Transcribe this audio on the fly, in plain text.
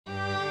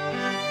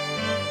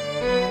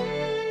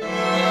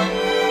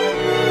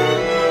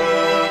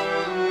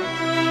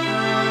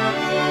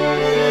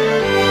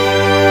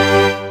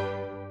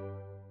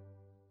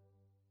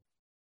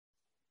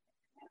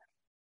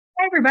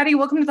everybody.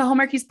 Welcome to the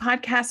Hallmarkies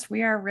podcast.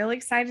 We are really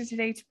excited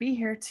today to be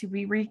here to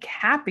be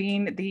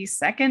recapping the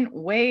second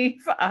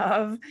wave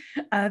of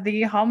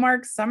the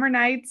Hallmark Summer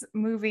Nights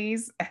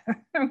movies. I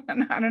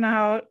don't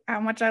know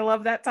how much I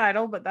love that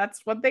title, but that's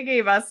what they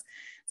gave us.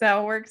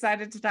 So we're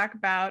excited to talk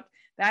about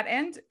that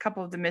and a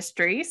couple of the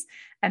mysteries.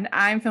 And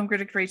I'm film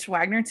critic Rachel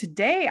Wagner.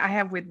 Today, I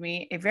have with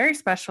me a very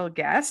special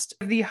guest,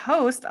 the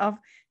host of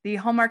the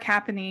Hallmark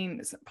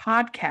Happenings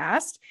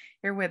podcast.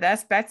 Here with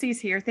us. Betsy's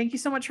here. Thank you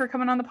so much for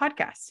coming on the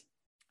podcast.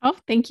 Oh,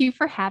 thank you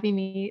for having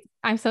me.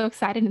 I'm so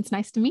excited. It's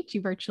nice to meet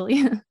you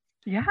virtually.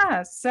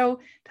 Yeah. So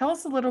tell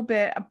us a little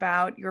bit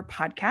about your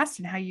podcast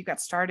and how you got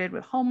started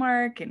with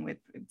Hallmark and with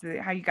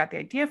how you got the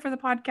idea for the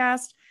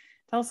podcast.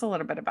 Tell us a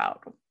little bit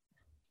about.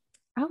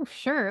 Oh,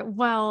 sure.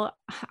 Well,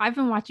 I've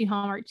been watching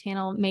Hallmark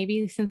Channel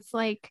maybe since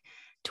like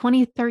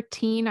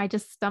 2013. I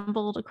just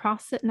stumbled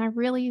across it and I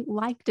really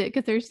liked it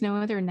because there's no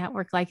other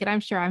network like it. I'm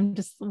sure I'm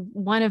just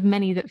one of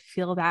many that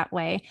feel that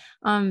way.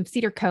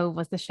 Cedar Cove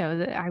was the show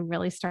that I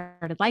really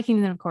started liking.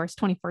 And then, of course,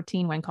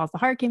 2014, When Calls the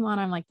Heart came on,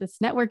 I'm like, this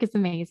network is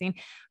amazing.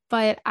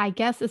 But I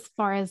guess as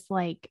far as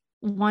like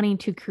wanting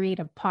to create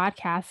a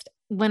podcast,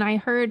 when I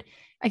heard,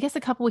 I guess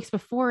a couple weeks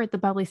before the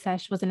Bubbly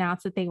Sesh was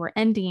announced that they were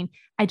ending,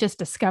 I just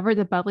discovered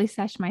the Bubbly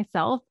Sesh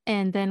myself.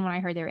 And then when I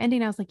heard they were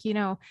ending, I was like,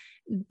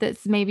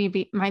 this might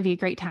be a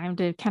great time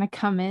to kind of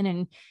come in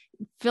and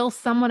fill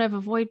somewhat of a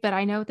void. But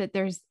I know that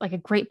there's like a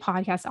great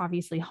podcast,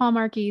 obviously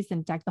Hallmarkies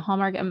and Deck the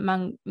Hallmark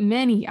among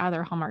many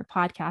other Hallmark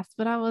podcasts.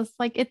 But I was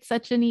like, it's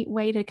such a neat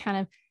way to kind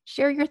of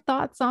share your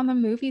thoughts on the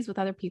movies with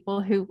other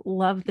people who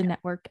love the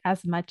network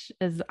as much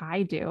as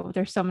I do.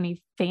 There's so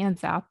many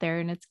fans out there,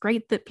 and it's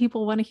great that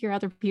people want to hear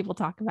other people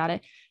talk about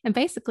it. And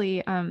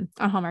basically, on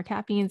Hallmark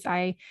Happenings,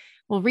 I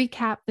will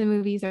recap the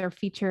movies or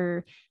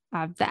feature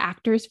the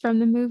actors from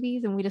the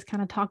movies, and we just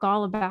kind of talk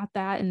all about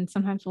that. And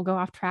sometimes we'll go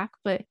off track,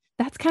 but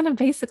that's kind of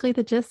basically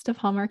the gist of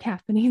Hallmark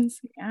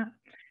Happenings. Yeah.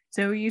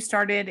 So you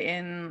started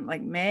in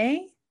like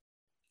May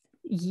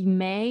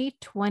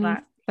 23rd.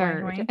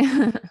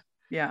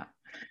 Yeah.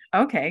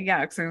 Okay. Yeah.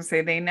 I was going to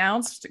say they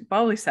announced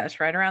Bubbly Sesh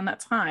right around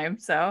that time.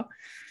 So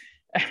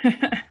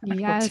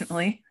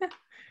unfortunately.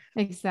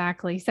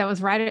 Exactly. So it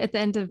was right at the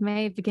end of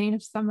May, beginning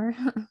of summer.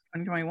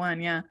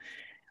 2021. Yeah.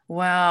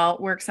 Well,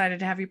 we're excited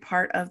to have you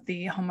part of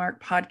the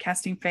Hallmark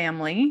podcasting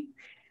family.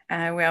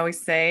 We always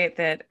say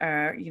that,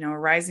 a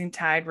rising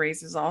tide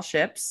raises all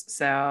ships.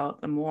 So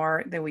the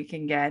more that we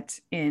can get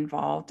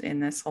involved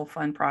in this whole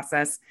fun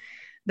process,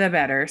 the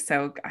better.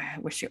 So I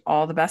wish you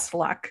all the best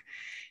luck.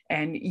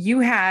 And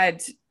I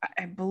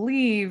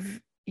believe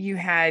you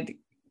had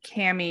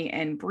Cami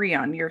and Bree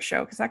on your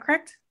show. Is that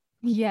correct?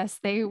 Yes,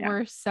 they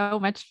were so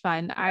much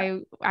fun. Yeah.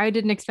 I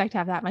didn't expect to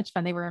have that much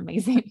fun. They were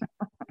amazing.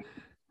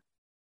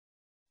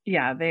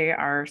 Yeah, they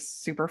are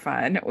super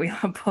fun. We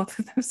love both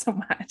of them so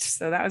much.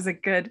 So that was a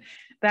good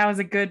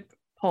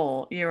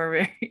poll. You were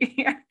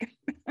very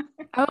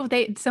Oh,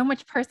 they so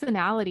much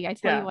personality. I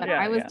tell you what,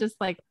 I was just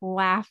like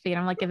laughing.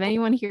 I'm like, if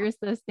anyone hears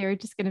this, they're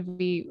just going to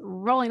be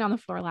rolling on the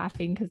floor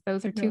laughing because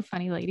those are two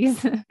funny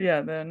ladies.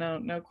 Yeah,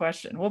 no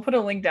question. We'll put a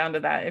link down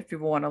to that if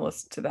people want to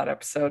listen to that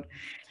episode.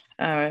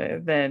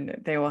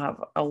 Then they will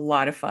have a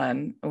lot of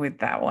fun with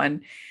that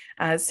one.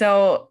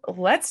 So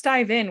let's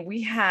dive in.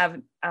 We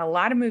have a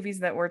lot of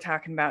movies that we're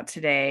talking about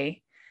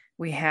today.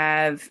 We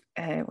have,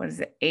 7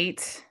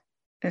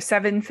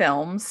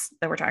 films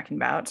that we're talking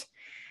about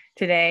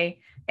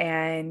today.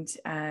 And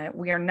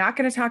we are not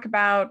going to talk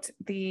about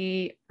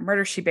the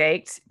Murder, She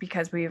Baked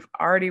because we've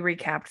already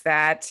recapped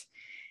that.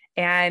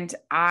 And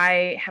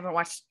I haven't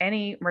watched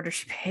any Murder,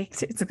 She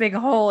Baked. It's a big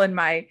hole in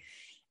my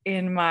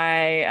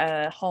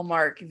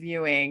Hallmark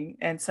viewing.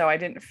 And so I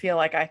didn't feel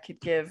like I could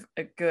give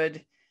a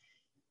good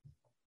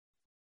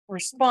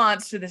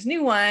response to this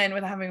new one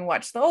without having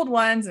watched the old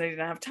ones. And I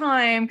didn't have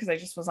time because I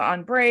just was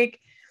on break.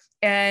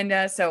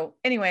 And so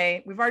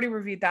anyway, we've already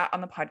reviewed that on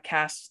the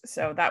podcast,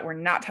 so that we're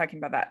not talking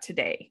about that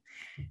today.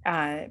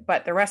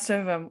 But the rest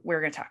of them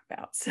we're going to talk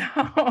about. So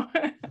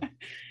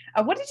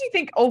what did you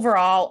think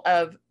overall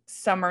of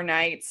Summer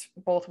Nights,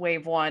 both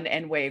Wave 1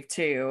 and Wave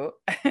 2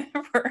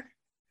 for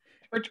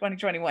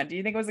 2021? Do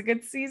you think it was a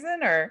good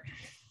season or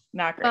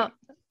not great? Well,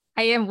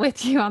 I am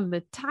with you on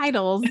the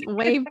titles.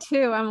 Wave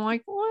 2, I'm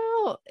like,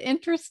 well,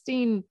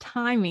 interesting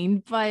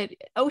timing, but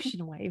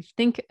Ocean Wave.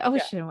 Think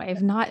Ocean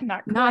Wave, not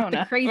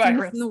the craziest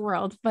virus in the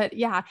world. But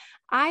yeah,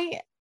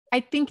 I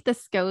think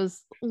this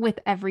goes with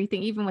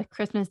everything. Even with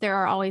Christmas, there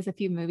are always a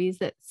few movies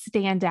that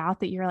stand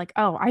out that you're like,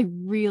 oh, I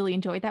really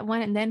enjoyed that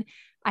one. And then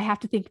I have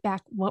to think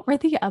back, what were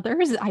the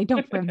others? I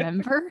don't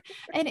remember.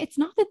 And it's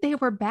not that they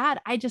were bad.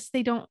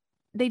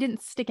 They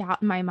didn't stick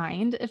out in my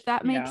mind, if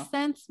that makes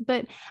sense.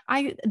 But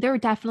there were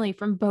definitely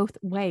from both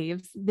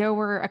waves. There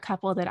were a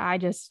couple that I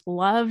just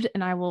loved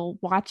and I will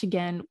watch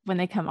again when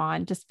they come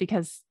on just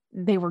because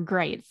they were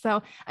great.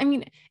 So, I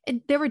mean,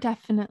 there were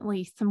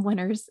definitely some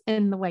winners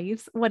in the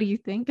waves. What do you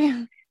think?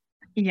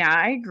 Yeah,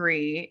 I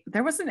agree.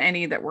 There wasn't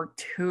any that were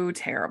too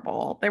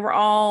terrible. They were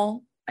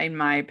all, in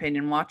my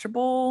opinion,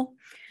 watchable.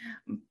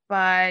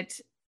 But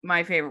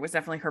my favorite was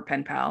definitely her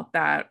pen pal.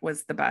 That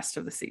was the best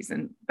of the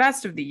season,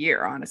 best of the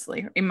year,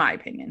 honestly, in my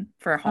opinion,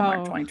 for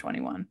Hallmark Oh,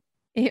 2021.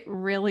 it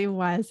really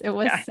was. It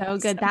was Yeah, so so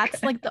good. That's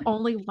good. like the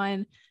only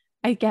one,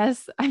 I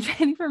guess. I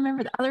can't even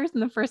remember the others in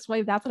the first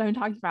wave. That's what I'm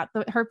talking about.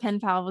 Her pen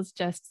pal was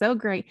just so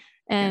great.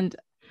 Yeah. And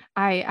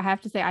I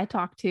have to say, I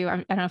talked to, I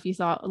don't know if you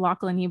saw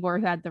Lachlan Ebor,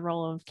 who had the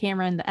role of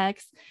Cameron, the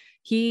ex.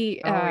 Oh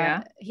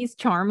yeah, He's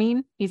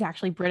charming. He's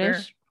actually sure.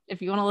 British.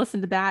 If you want to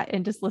listen to that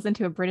and just listen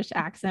to a British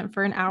accent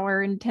for an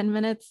hour and 10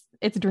 minutes,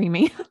 it's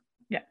dreamy.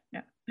 Yeah,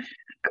 yeah.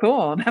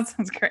 Cool. That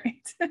sounds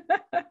great.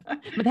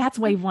 But that's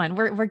wave one.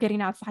 We're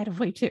getting outside of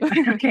wave two.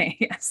 Okay,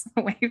 yes,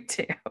 wave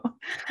two.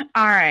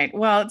 All right.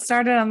 Well, it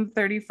started on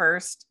the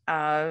 31st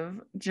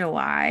of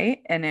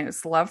July and it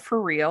was Love for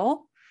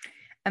Real.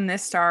 And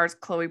this stars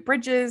Chloe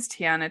Bridges,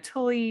 Tiana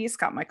Tully,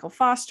 Scott Michael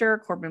Foster,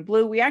 Corbin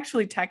Blue. We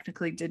actually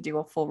technically did do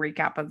a full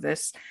recap of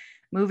this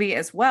movie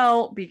as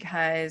well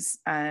because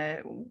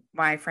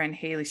my friend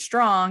Haley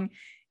Strong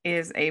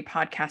is a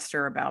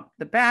podcaster about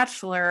The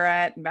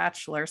Bachelorette and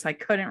Bachelor, so I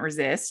couldn't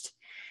resist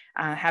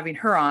having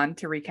her on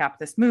to recap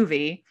this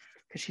movie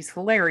because she's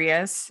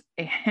hilarious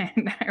and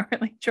I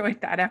really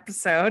enjoyed that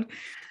episode.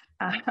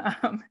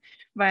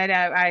 But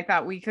I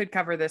thought we could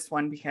cover this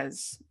one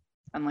because,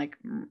 unlike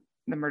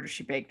The Murder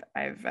She Baked,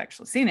 I've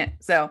actually seen it.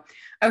 So,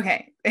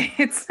 okay,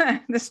 it's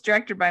this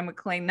directed by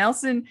McLean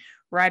Nelson,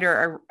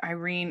 writer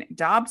Irene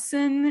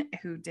Dobson,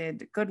 who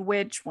did Good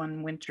Witch, the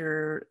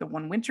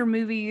One Winter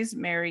movies,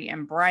 Merry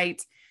and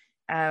Bright,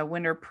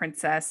 Winter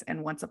Princess,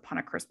 and Once Upon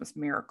a Christmas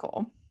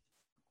Miracle.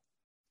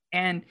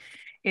 And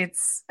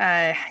it's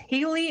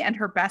Haley and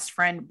her best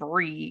friend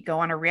Bree go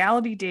on a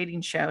reality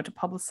dating show to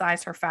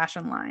publicize her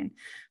fashion line,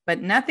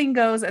 but nothing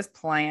goes as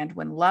planned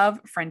when love,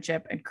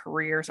 friendship, and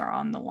careers are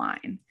on the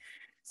line.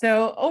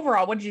 So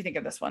overall, what did you think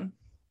of this one?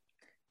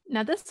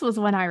 Now, this was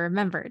one I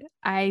remembered.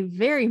 I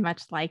very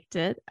much liked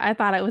it. I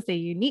thought it was a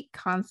unique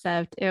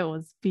concept. It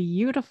was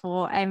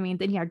beautiful. I mean,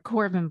 then you had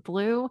Corbin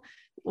Blue,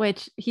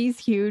 which he's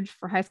huge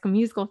for High School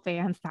Musical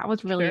fans. That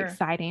was really Sure.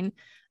 exciting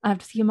to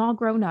see him all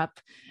grown up.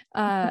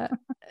 Uh,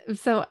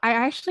 so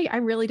I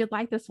really did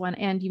like this one.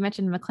 And you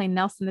mentioned McLean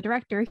Nelson, the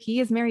director.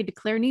 He is married to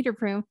Claire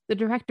Niederbroom, the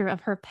director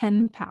of Her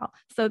Pen Pal.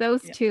 So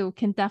those Yeah. two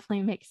can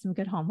definitely make some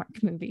good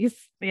Hallmark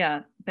movies.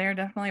 Yeah, they're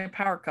definitely a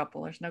power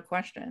couple. There's no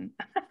question.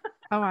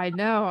 Oh, I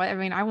know. I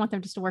mean, I want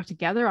them just to work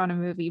together on a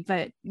movie,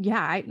 but yeah,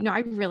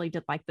 I really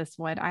did like this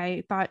one.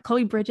 I thought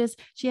Chloe Bridges,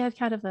 she had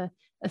kind of a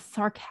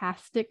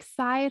sarcastic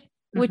side,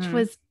 which Mm-hmm.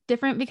 was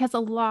different because a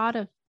lot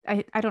of,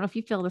 I don't know if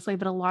you feel this way,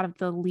 but a lot of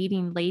the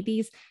leading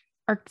ladies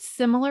are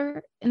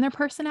similar in their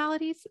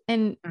personalities.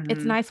 And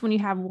it's Mm-hmm. nice when you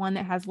have one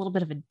that has a little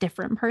bit of a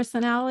different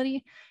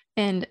personality.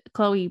 And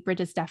Chloe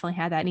Bridges definitely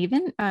had that. And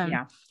even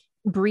Yeah.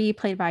 Bree,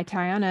 played by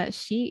Tiana,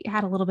 she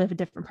had a little bit of a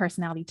different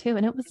personality too.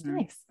 And it was Mm-hmm.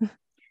 nice.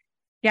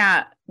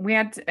 Yeah, we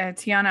had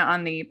Tiana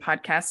on the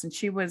podcast, and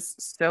she was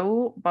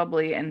so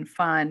bubbly and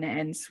fun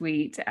and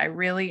sweet. I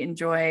really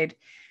enjoyed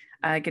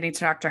getting to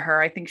talk to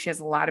her. I think she has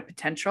a lot of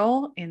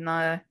potential in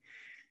the.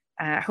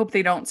 I hope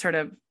they don't sort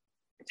of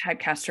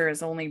typecast her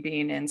as only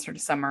being in sort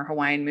of summer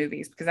Hawaiian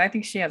movies because I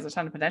think she has a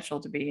ton of potential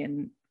to be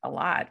in a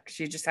lot.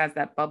 She just has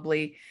that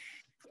bubbly,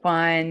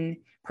 fun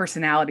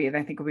personality that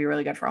I think would be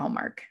really good for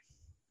Hallmark.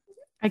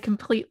 I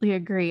completely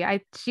agree.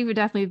 She would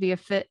definitely be a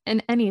fit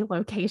in any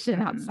location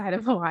Mhm. outside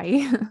of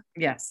Hawaii.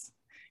 Yes.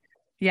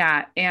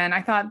 Yeah. And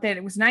I thought that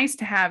it was nice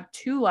to have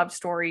two love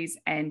stories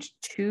and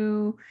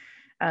two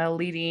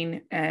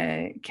leading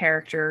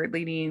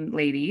leading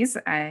ladies.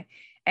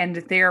 And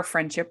their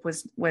friendship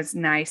was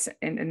nice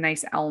and a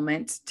nice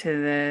element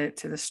to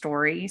the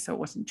story. So it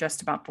wasn't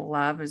just about the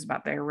love, it was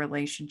about their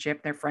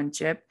relationship, their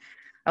friendship.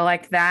 I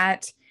like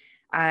that.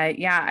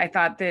 Yeah, I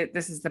thought that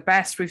this is the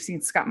best we've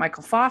seen Scott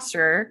Michael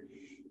Foster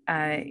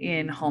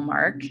in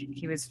Hallmark.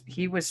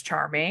 He was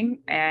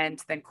charming, and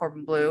then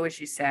Corbin Blue, as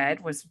you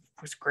said, was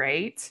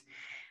great.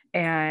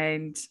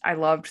 And I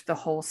loved the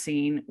whole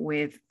scene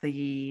with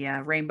the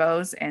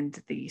rainbows and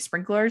the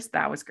sprinklers.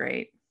 That was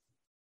great.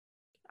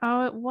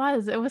 Oh, it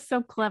was. It was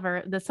so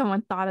clever that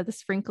someone thought of the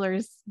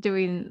sprinklers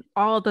doing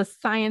all the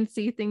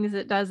sciencey things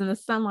it does in the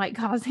sunlight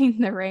causing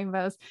the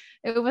rainbows.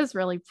 It was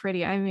really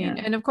pretty. I mean,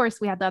 Yeah. and of course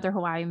we had the other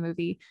Hawaii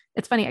movie.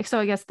 It's funny. So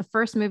I guess the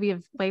first movie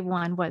of wave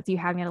one was You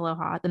Had Me at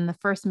Aloha. Then the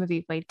first movie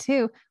of wave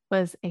two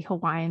was a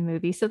Hawaiian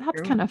movie. So that's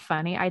True. kind of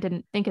funny. I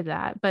didn't think of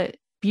that, but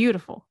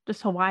beautiful.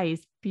 Just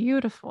Hawaii's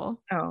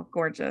beautiful. Oh,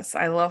 gorgeous.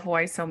 I love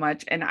Hawaii so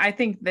much. And I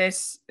think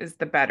this is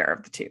the better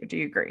of the two. Do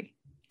you agree?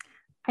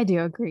 I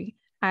do agree.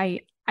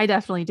 I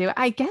definitely do.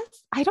 I guess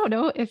I don't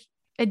know if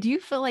do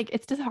you feel like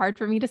it's just hard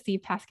for me to see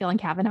Pascal and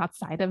Kevin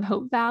outside of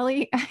Hope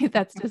Valley?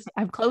 That's just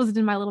I'm closed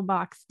in my little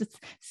box.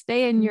 Just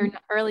stay in your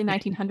early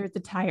 1900s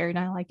attire, and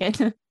I like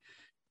it.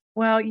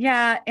 Well,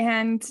 yeah,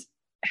 and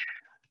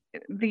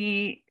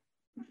the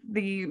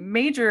the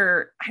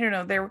major, I don't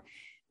know,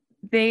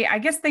 they I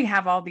guess they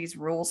have all these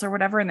rules or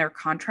whatever in their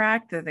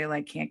contract that they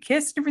like can't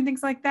kiss, different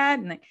things like that.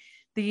 And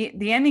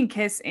the ending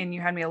kiss in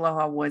You Had Me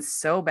Aloha was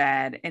so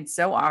bad and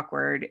so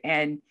awkward.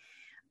 And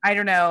I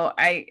don't know,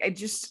 I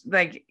just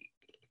like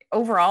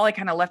overall, I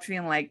kind of left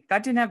feeling like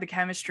that didn't have the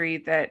chemistry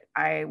that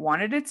I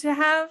wanted it to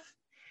have.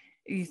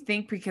 You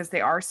think because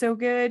they are so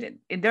good,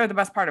 and they're the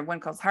best part of When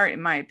Calls Heart,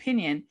 in my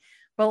opinion.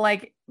 But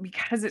like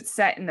because it's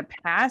set in the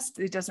past,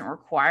 it doesn't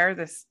require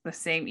this the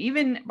same,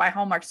 even by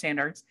Hallmark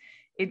standards.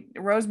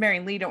 Rosemary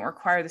and Lee don't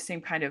require the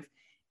same kind of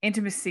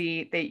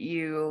intimacy that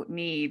you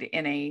need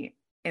in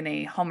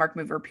a Hallmark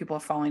movie where people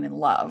are falling in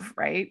love,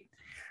 right?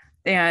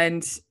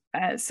 And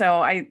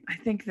so I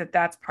think that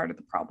that's part of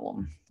the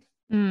problem.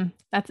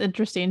 That's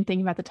interesting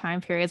thinking about the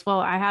time periods. Well,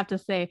 I have to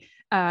say,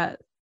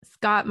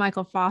 Scott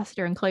Michael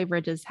Foster and Clay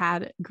Bridges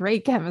had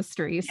great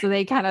chemistry. So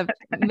they kind of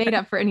made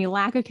up for any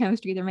lack of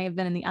chemistry there may have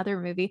been in the other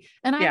movie.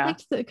 And I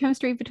liked the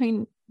chemistry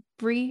between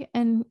Brie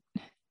and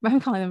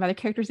I'm calling them by their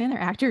characters and their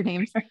actor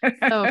names.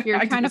 So if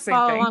you're trying to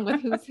follow along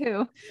with who's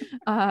who,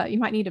 you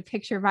might need a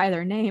picture by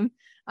their name.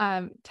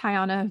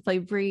 Tiana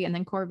played Brie, and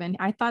then Corbin.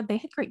 I thought they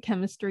had great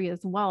chemistry as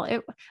well.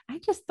 I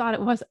just thought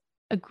it was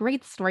a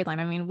great storyline.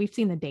 I mean, we've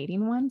seen the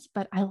dating ones,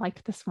 but I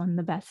liked this one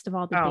the best of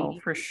all the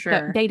dating, for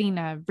sure.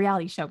 Dating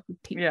reality show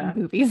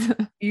movies.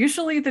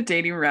 Usually the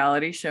dating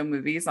reality show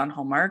movies on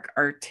Hallmark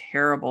are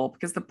terrible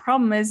because the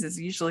problem is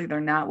usually they're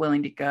not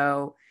willing to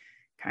go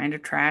kind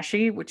of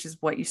trashy, which is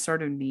what you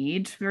sort of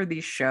need for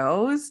these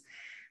shows.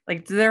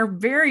 Like their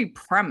very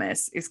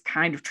premise is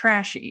kind of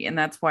trashy, and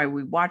that's why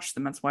we watch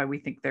them. That's why we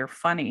think they're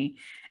funny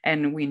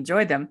and we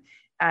enjoy them.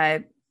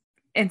 And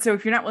so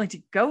if you're not willing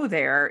to go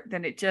there,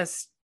 then it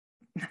just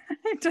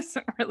it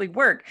doesn't really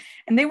work.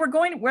 And they were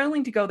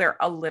willing to go there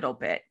a little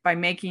bit by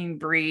making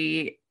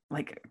Brie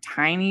like a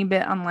tiny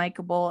bit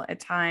unlikable at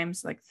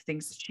times, like the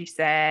things that she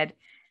said,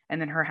 and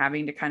then her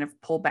having to kind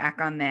of pull back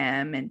on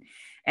them and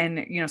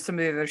some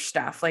of the other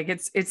stuff. Like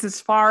it's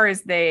as far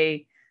as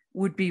they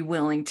would be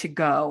willing to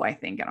go, I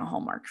think, in a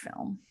Hallmark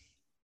film.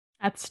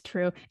 That's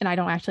true. And I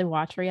don't actually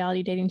watch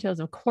reality dating shows.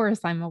 Of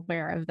course, I'm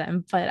aware of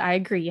them, but I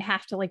agree. You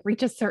have to like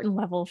reach a certain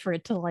level for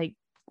it to like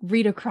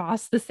read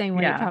across the same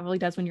way it probably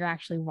does when you're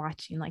actually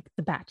watching like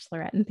The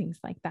Bachelorette and things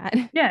like that.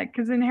 Yeah,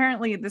 because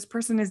inherently this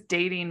person is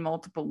dating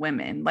multiple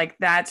women. Like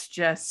that's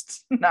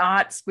just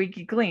not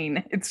squeaky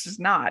clean. It's just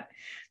not.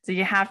 So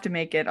you have to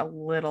make it a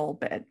little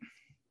bit.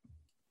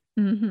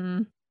 I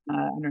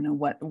don't know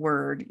what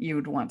word you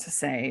would want to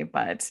say,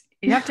 but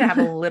you have to have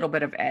a little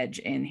bit of edge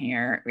in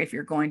here if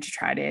you're going to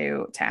try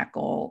to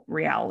tackle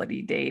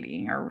reality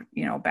dating or,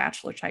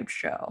 bachelor type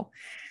show.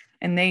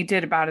 And they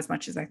did about as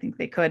much as I think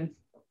they could.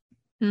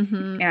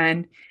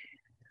 And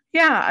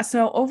yeah,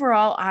 so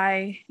overall,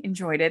 I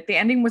enjoyed it. The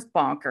ending was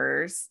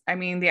bonkers. I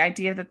mean, the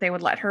idea that they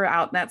would let her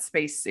out in that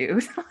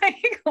spacesuit,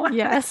 like,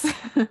 yes,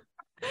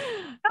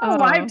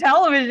 live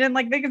television,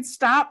 like they could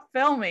stop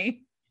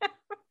filming.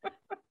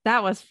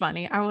 That was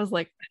funny. I was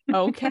like,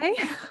 okay.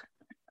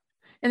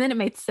 And then it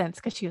made sense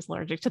because she was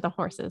allergic to the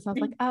horses. I was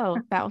like, oh,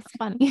 that was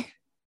funny.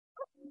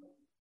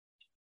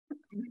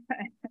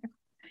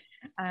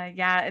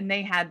 And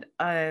they had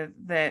I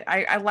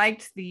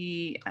liked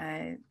the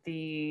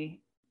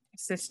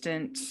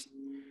assistant,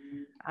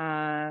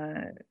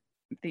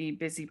 the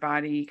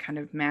busybody kind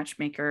of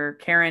matchmaker,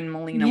 Karen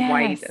Molina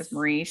White as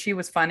Marie. She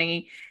was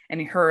funny, and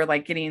her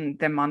like getting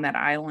them on that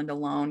island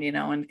alone,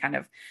 and kind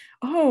of,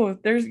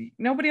 there's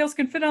nobody else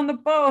can fit on the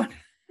boat.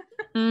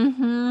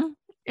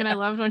 And I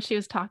loved when she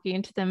was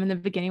talking to them in the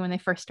beginning when they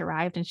first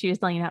arrived, and she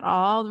was laying out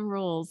all the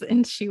rules,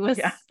 and she was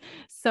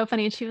so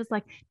funny. And she was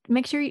like,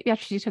 make sure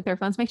after she took their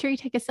phones, make sure you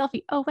take a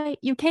selfie. Oh, wait,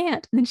 you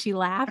can't. And then she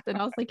laughed, and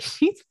I was like,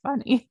 she's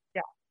funny.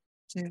 Yeah.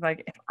 She's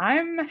like, if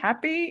I'm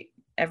happy,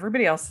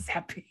 everybody else is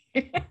happy.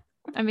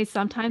 I mean,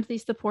 sometimes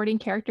these supporting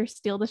characters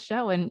steal the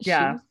show, and she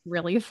was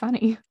really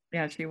funny.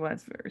 Yeah, she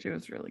was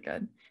really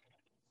good.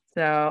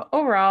 So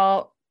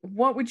overall,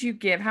 what would you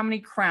give? How many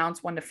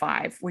crowns, 1 to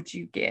 5, would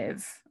you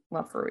give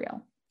Love for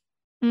Real?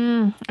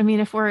 I mean,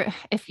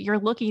 if you're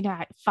looking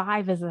at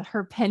 5 as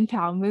her pen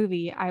pal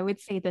movie, I would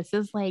say this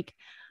is like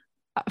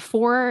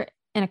 4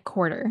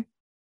 1/4.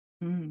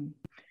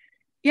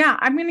 Yeah,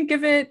 I'm gonna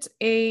give it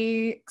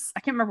I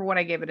can't remember what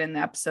I gave it in the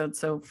episode,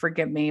 so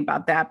forgive me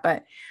about that,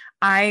 but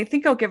I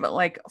think I'll give it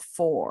like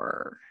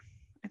 4.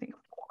 I think 4.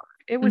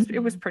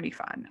 It was pretty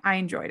fun. I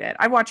enjoyed it.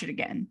 I watch it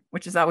again,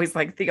 which is always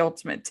like the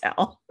ultimate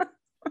tell.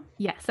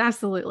 Yes,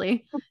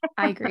 absolutely.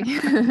 I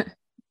agree.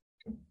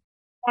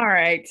 All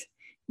right.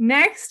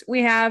 Next,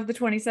 we have The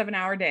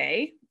 27-Hour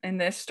Day,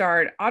 and this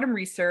starred Autumn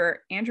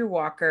Reeser, Andrew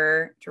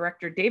Walker,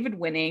 director David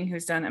Winning,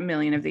 who's done a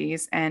million of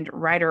these, and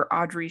writer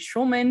Audrey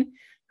Schulman,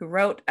 who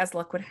wrote As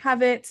Luck Would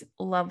Have It,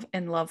 Love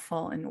and Love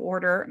Fall in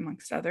Order,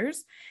 amongst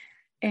others.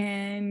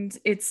 And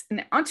it's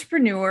an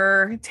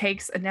entrepreneur who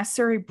takes a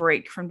necessary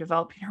break from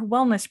developing her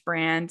wellness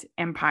brand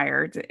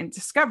empire and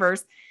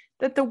discovers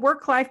that the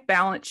work-life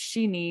balance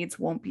she needs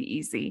won't be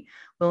easy.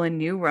 Will a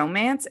new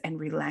romance and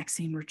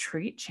relaxing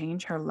retreat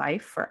change her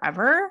life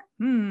forever?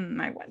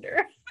 I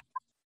wonder.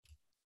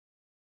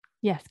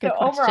 Yes, good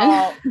question.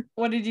 Overall,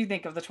 what did you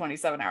think of The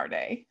 27-Hour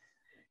Day?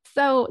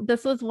 So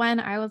this was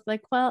when I was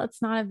like, well,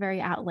 it's not a very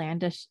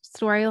outlandish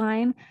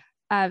storyline.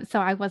 So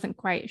I wasn't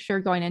quite sure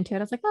going into it.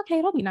 I was like, okay,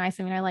 it'll be nice.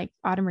 I mean, I like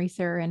Autumn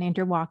Reeser and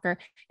Andrew Walker,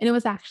 and it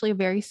was actually a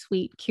very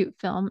sweet, cute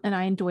film, and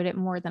I enjoyed it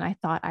more than I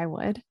thought I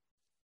would.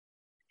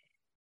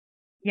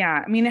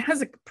 Yeah, I mean, it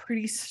has a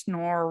pretty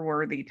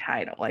snore-worthy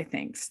title, I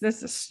think. So this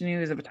is a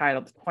snooze of a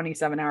title, the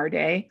 27-hour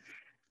day.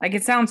 Like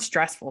it sounds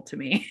stressful to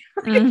me.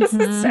 It doesn't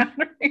Mm-hmm. sound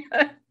very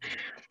good.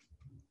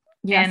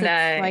 Yes, it's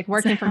And like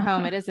working from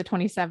home. It is a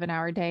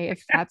 27-hour day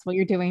if that's what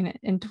you're doing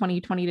in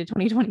 2020 to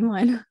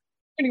 2021.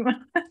 pretty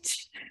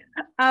much.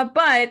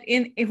 But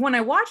when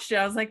I watched it,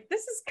 I was like,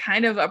 this is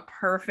kind of a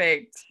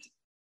perfect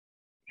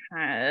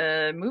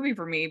movie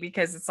for me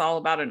because it's all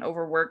about an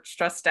overworked,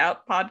 stressed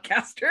out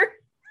podcaster.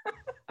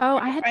 Oh,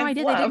 I had no I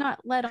idea. They did love. not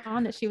let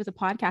on that she was a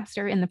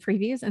podcaster in the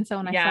previews. And so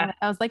when I saw Yeah. that,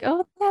 I was like,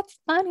 oh, that's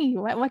funny.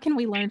 What can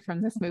we learn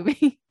from this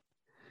movie?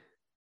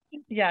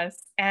 Yes.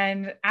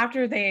 And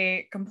after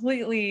they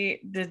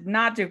completely did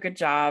not do a good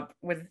job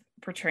with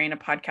portraying a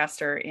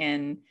podcaster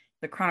in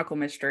the Chronicle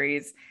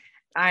Mysteries,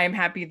 I'm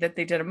happy that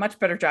they did a much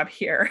better job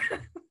here.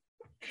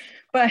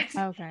 But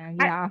Okay, I,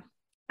 yeah.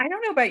 I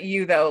don't know about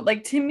you though.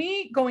 Like to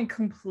me, going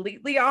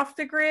completely off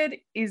the grid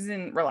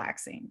isn't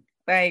relaxing.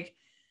 Like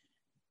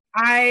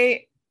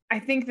I I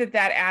think that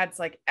adds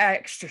like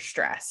extra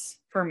stress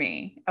for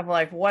me of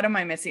like what am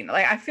I missing?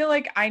 Like I feel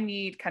like I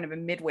need kind of a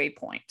midway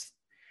point.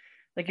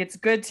 Like it's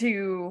good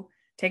to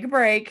take a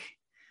break,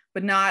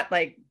 but not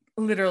like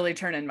literally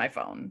turn in my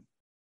phone.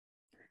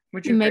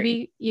 Would you agree?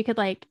 Maybe you could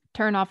like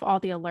turn off all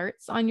the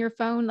alerts on your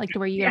phone, like to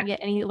where you Yeah. don't get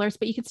any alerts,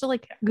 but you could still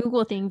like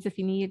Google things if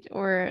you need,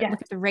 or Yeah.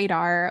 look at the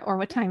radar or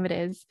what time it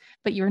is,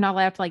 but you're not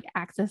allowed to like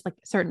access like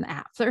certain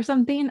apps or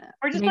something.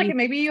 Or just like Maybe.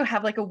 maybe you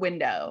have like a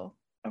window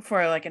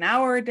for like an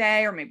hour a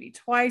day or maybe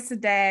twice a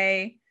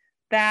day.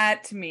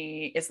 That to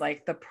me is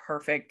like the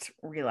perfect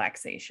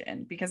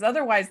relaxation because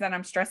otherwise then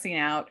I'm stressing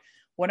out.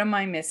 What am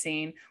I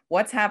missing?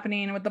 What's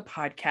happening with the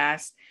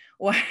podcast?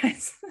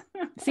 What's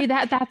See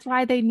that's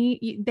why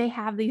they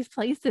have these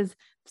places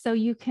so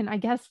you can, I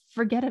guess,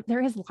 forget it.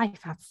 There is life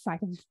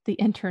outside of the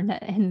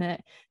internet and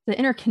the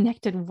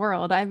interconnected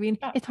world. I mean,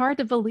 it's hard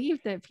to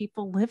believe that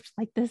people lived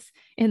like this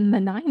in the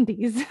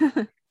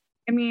 90s.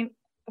 I mean,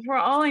 for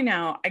all I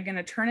know, I'm going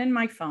to turn in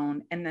my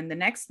phone and then the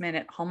next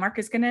minute, Hallmark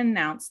is going to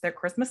announce their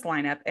Christmas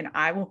lineup and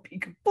I will be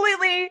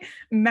completely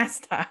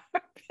messed up.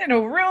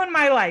 It'll ruin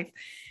my life.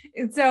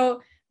 And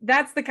so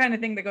that's the kind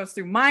of thing that goes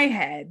through my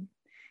head.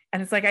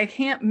 And it's like, I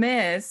can't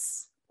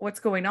miss what's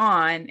going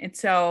on. And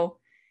so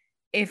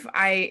if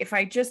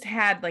I just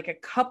had like a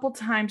couple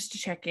times to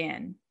check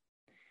in,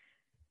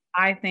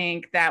 I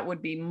think that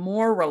would be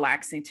more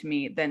relaxing to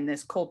me than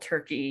this cold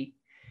turkey,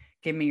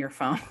 give me your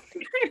phone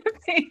kind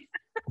of thing.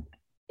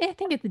 I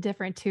think it's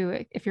different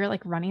too. If you're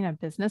like running a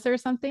business or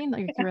something,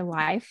 like your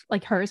life,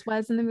 like hers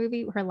was in the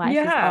movie, her life is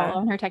all Yeah.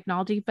 on her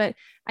technology. But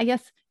I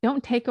guess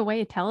don't take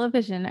away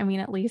television. I mean,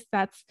 at least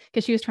that's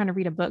because she was trying to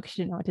read a book.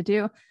 She didn't know what to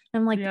do. And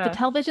I'm like, the Yeah.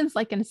 television's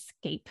like an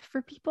escape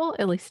for people,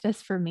 at least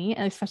as for me,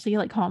 and especially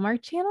like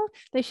Hallmark Channel.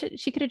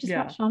 She could have just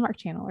Yeah. watched Hallmark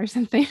Channel or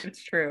something.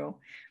 It's true.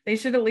 They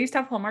should at least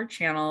have Hallmark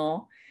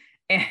Channel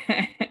and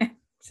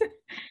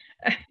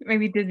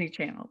maybe Disney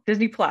Channel,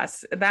 Disney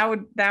Plus. That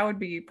would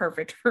be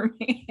perfect for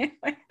me.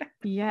 Like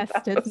Yes,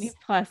 Disney those.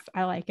 Plus.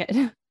 I like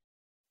it.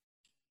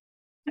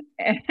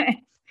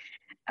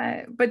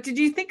 But did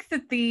you think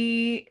that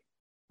the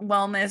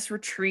wellness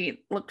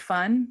retreat looked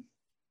fun?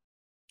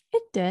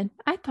 It did.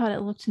 I thought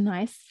it looked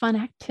nice. Fun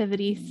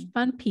activities,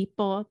 fun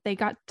people. They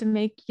got to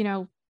make,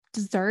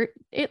 dessert.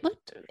 It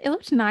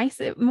looked nice.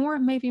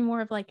 Maybe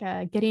more of like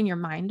a getting your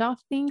mind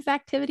off things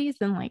activities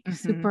than like Mm-hmm.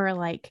 super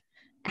like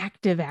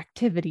active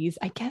activities.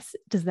 I guess,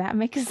 does that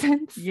make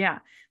sense? Yeah.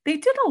 They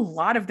did a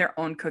lot of their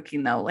own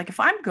cooking though. Like if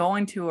I'm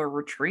going to a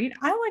retreat,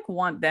 I like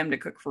want them to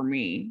cook for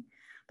me.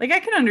 Like I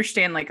can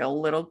understand like a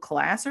little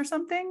class or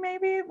something,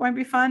 maybe it might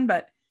be fun,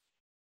 but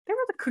they were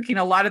cooking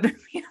a lot of their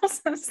meals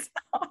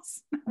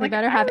themselves. They Like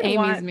better I have would Amy's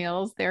want,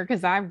 meals there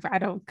because I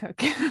don't cook.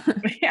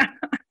 yeah,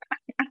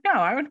 I know.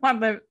 I would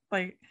want the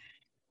like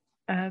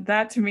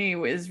that to me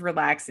is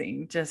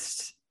relaxing.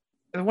 Just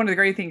one of the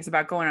great things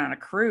about going on a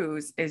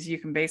cruise is you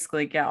can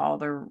basically get all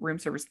the room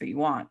service that you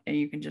want and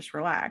you can just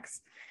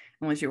relax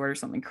unless you order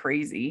something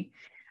crazy.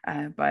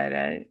 But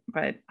I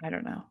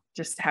don't know.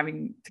 Just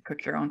having to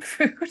cook your own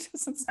food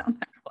doesn't sound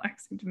that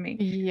relaxing to me.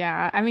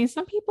 Yeah, I mean,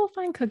 some people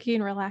find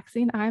cooking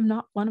relaxing. I'm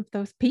not one of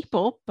those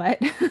people, but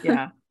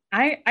Yeah,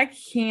 I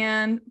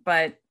can,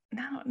 but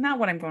no, not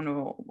when I'm going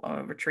to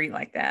a retreat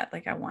like that.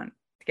 Like I want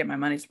to get my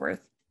money's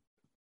worth.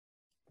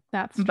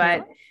 that's true.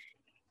 But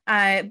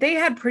they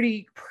had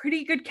pretty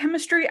good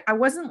chemistry. I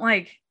wasn't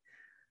like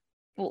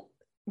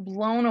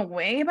blown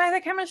away by the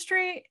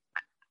chemistry.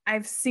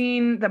 I've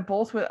seen them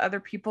both with other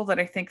people that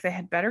I think they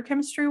had better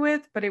chemistry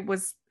with, but it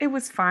was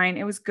fine.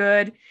 It was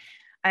good.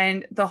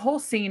 And the whole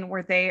scene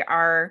where they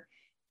are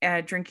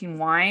drinking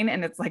wine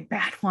and it's like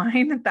bad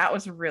wine, that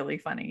was really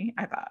funny,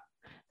 I thought.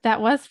 That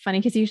was funny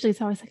because usually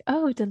it's always like,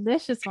 oh,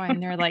 delicious wine.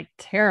 They're like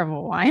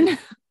terrible wine.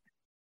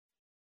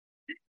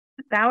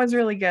 That was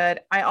really good.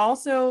 I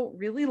also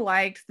really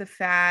liked the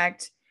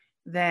fact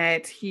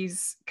that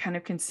he's kind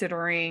of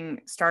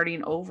considering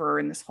starting over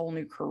in this whole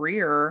new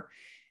career.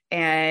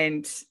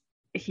 And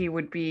he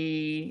would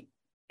be,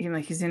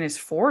 he's in his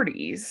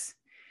 40s.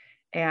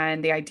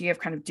 And the idea of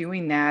kind of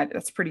doing that,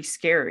 that's pretty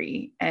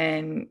scary.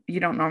 And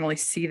you don't normally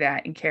see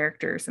that in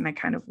characters. And I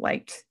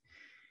liked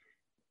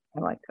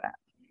that.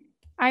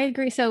 I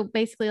agree. So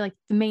basically, like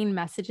the main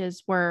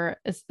messages were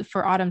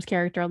for Autumn's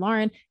character,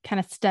 Lauren, kind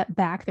of step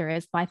back. There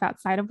is life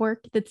outside of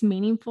work that's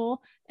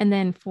meaningful. And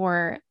then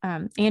for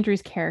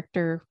Andrew's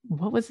character,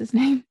 what was his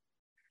name?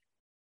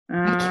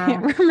 I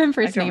can't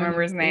remember his name. I don't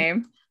remember his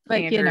name.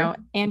 But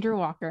Andrew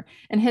Walker,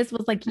 and his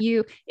was like,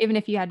 even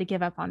if you had to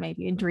give up on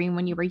maybe a dream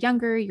when you were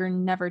younger, you're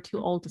never too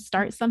old to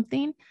start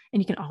something,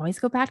 and you can always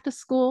go back to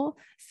school.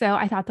 So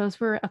I thought those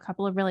were a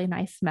couple of really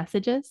nice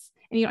messages,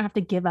 and you don't have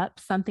to give up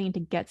something to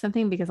get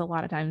something, because a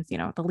lot of times,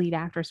 the lead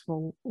actress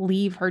will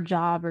leave her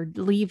job or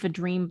leave a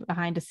dream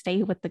behind to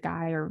stay with the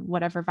guy or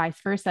whatever,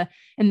 vice versa.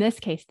 In this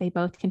case, they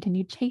both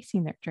continued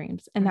chasing their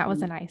dreams, and that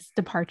was a nice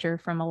departure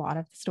from a lot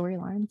of the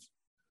storylines.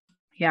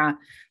 Yeah,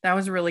 that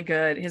was really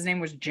good. His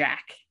name was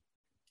Jack.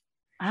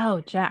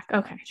 Oh, Jack.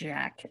 Okay.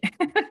 Jack.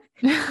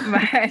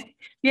 But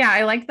yeah,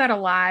 I like that a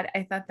lot.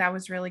 I thought that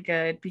was really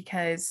good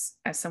because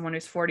as someone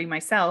who's 40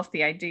 myself,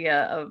 the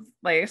idea of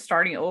like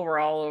starting over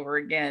all over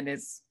again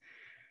is,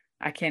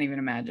 I can't even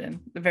imagine.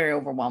 Very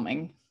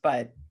overwhelming,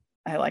 but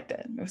I liked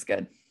it. It was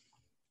good.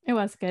 It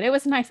was good. It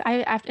was nice.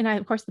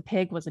 Of course, the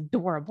pig was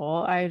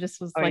adorable. I just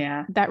was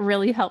that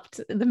really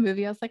helped the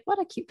movie. I was like, what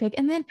a cute pig.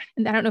 And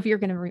I don't know if you're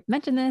going to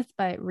mention this,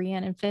 but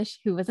Rhiannon Fish,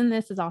 who was in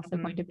this, is also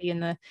going to be in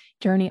the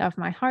Journey of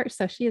My Heart.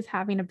 So she is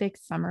having a big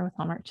summer with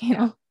Hallmark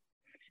Channel,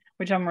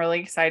 which I'm really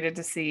excited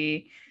to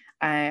see.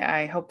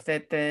 I hope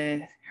that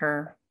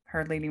her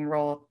leading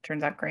role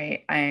turns out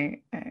great.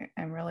 I'm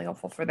really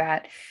hopeful for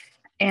that.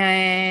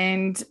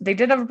 And they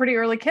did have a pretty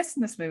early kiss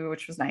in this movie,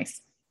 which was nice.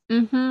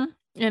 Mm-hmm.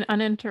 An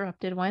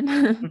uninterrupted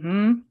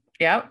one.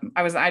 Yeah.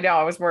 I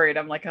was worried.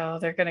 I'm like, oh,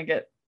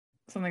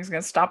 something's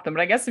going to stop them.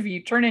 But I guess if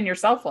you turn in your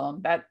cell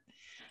phone, that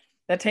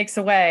takes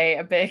away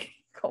a big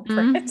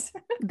culprit.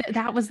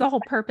 That was the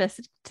whole purpose,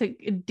 to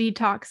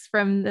detox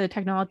from the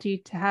technology,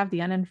 to have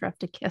the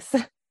uninterrupted kiss.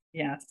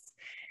 Yes.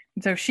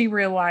 And so she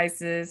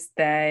realizes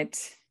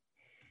that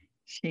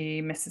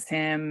she misses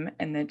him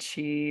and that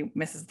she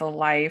misses the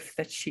life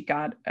that she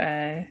got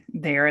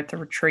there at the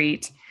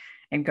retreat,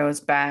 and goes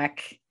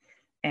back.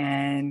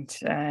 And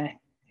it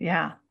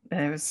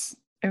was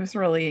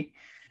really,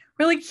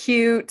 really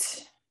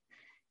cute,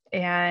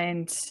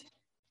 and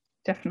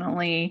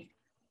definitely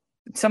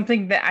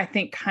something that I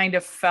think kind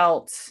of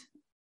felt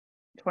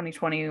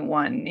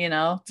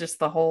 2021, just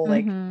the whole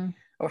we're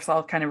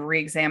all kind of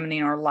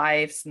re-examining our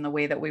lives and the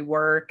way that we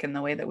work and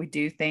the way that we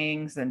do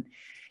things, and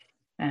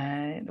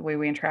the way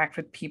we interact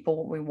with people,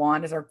 what we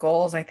want as our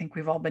goals. I think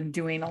we've all been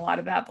doing a lot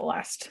of that the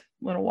last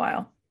little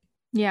while.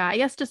 Yeah, I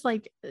guess just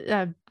like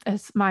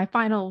as my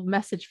final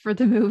message for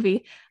the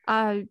movie,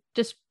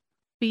 just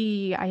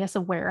be, I guess,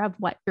 aware of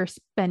what you're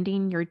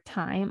spending your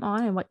time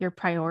on and what your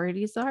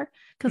priorities are.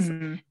 Because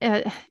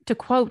to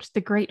quote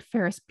the great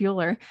Ferris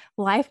Bueller,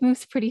 life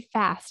moves pretty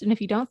fast. And if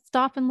you don't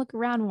stop and look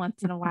around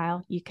once in a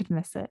while, you could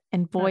miss it.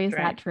 And boy, is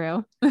that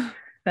true.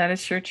 That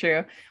is sure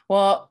true.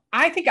 Well,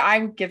 I think I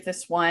would give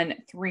this one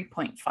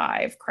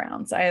 3.5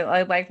 crowns.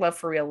 I like Love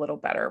for Real a little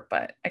better,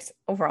 but I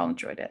overall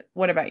enjoyed it.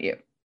 What about you?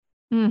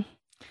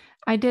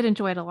 I did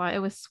enjoy it a lot. It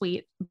was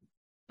sweet,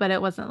 but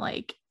it wasn't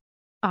like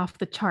off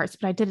the charts.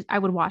 But I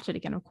would watch it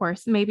again, of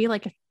course. Maybe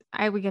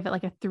I would give it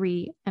like a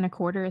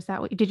 3.25. Is that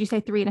what did you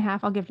say? 3.5?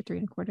 I'll give it a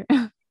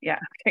 3.25. Yeah.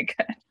 Okay,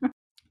 good.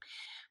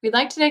 We'd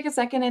like to take a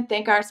second and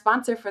thank our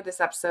sponsor for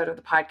this episode of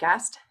the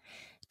podcast.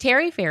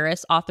 Terry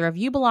Ferris, author of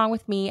You Belong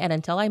With Me and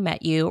Until I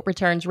Met You,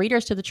 returns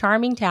readers to the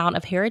charming town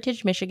of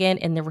Heritage, Michigan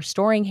in the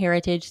Restoring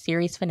Heritage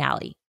series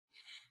finale.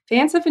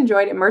 Fans have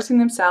enjoyed immersing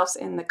themselves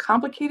in the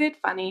complicated,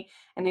 funny,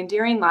 and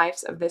endearing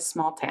lives of this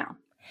small town.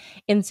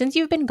 And Since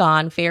You've Been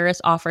Gone,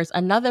 Ferris offers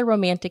another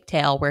romantic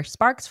tale where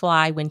sparks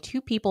fly when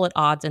two people at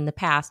odds in the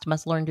past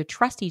must learn to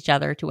trust each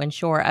other to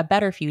ensure a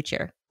better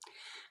future.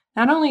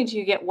 Not only do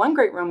you get one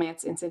great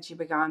romance in Since You've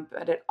Been Gone,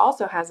 but it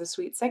also has a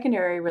sweet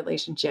secondary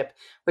relationship,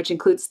 which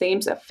includes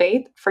themes of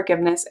faith,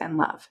 forgiveness, and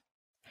love.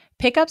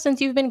 Pick up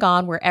Since You've Been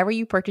Gone wherever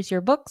you purchase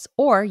your books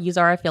or use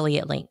our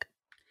affiliate link.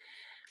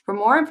 For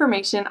more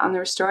information on the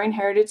Restoring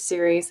Heritage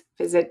series,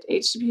 visit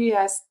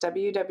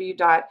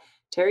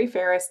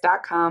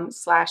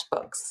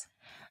https://www.terryferris.com/books.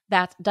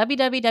 That's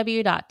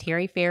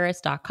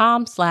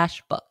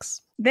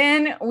www.terryferris.com/books.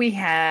 Then we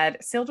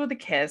had Sealed with a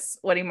Kiss,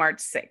 Wedding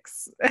March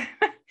 6.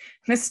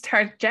 This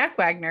stars Jack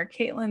Wagner,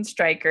 Caitlin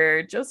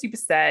Stryker, Josie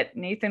Bissett,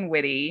 Nathan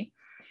Whitty.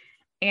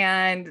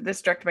 And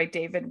this directed by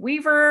David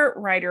Weaver,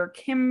 writer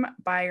Kim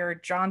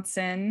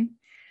Byer-Johnson.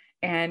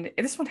 And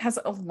this one has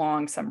a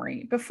long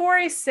summary.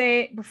 Before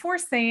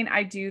saying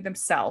I do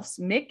themselves,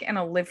 Nick and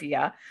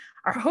Olivia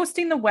are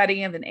hosting the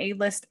wedding of an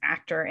A-list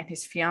actor and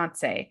his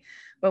fiance.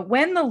 But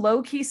when the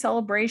low-key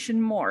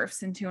celebration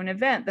morphs into an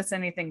event that's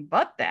anything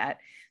but that,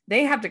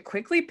 They have to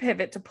quickly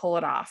pivot to pull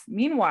it off.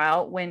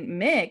 Meanwhile, when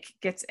Mick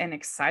gets an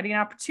exciting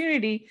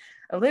opportunity,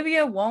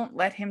 Olivia won't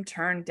let him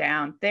turn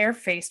down. They're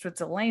faced with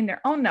delaying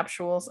their own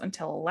nuptials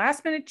until a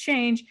last-minute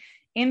change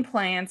in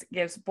plans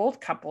gives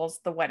both couples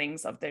the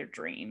weddings of their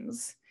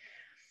dreams.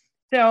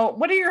 So,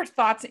 what are your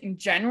thoughts in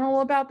general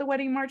about the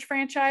Wedding March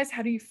franchise?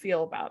 How do you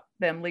feel about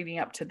them leading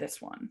up to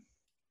this one?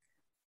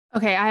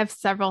 Okay, I have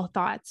several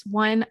thoughts.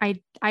 One,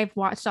 I've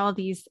watched all of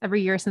these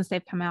every year since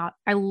they've come out.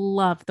 I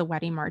love the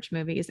Wedding March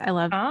movies. I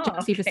love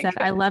Josie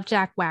Bissett. I love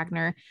Jack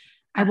Wagner.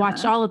 I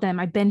watched all of them.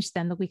 I binged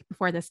them the week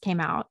before this came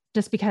out,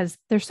 just because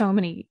there's so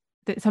many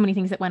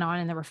things that went on,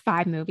 and there were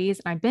 5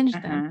 movies, and I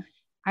binged them.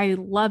 I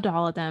loved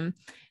all of them.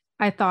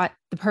 I thought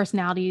the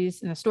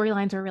personalities and the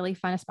storylines were really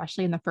fun,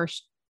 especially in the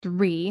first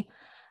 3.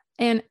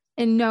 And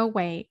in no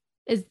way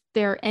is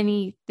there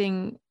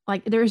anything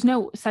like, there's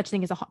no such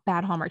thing as a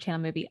bad Hallmark Channel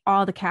movie.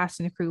 All the cast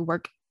and the crew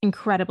work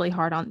incredibly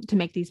hard to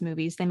make these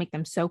movies. They make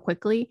them so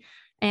quickly.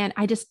 And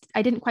I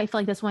didn't quite feel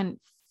like this one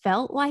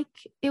felt like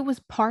it was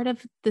part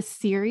of the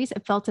series.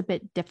 It felt a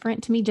bit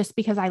different to me just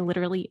because I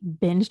literally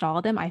binged all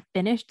of them. I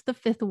finished the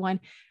 5th one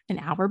an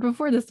hour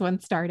before this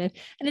one started,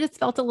 and it just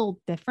felt a little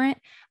different.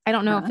 I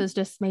don't know if it was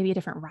just maybe a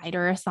different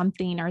writer or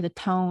something, or the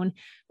tone,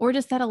 or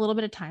just that a little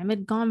bit of time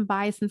had gone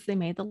by since they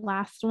made the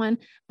last one.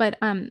 But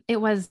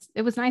it was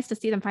nice to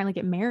see them finally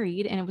get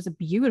married, and it was a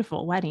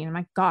beautiful wedding. And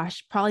my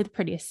gosh, probably the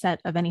prettiest set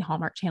of any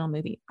Hallmark Channel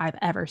movie I've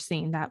ever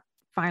seen. That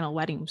final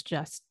wedding was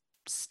just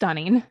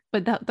stunning.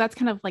 But that's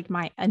kind of like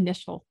my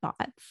initial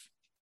thoughts.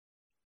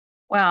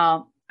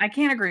 Well, I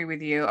can't agree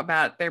with you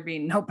about there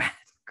being no bad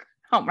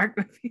Hallmark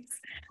movies,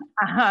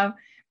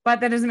 but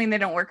that doesn't mean they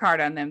don't work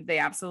hard on them. They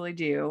absolutely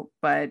do.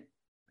 But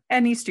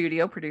any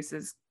studio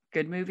produces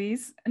good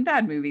movies and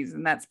bad movies,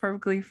 and that's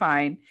perfectly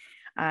fine.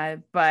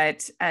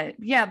 But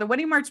the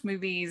Wedding March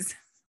movies,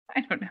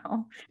 I don't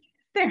know,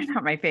 they're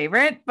not my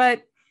favorite,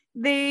 but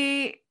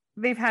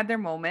they've had their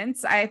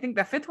moments. I think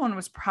the 5th one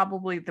was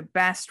probably the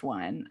best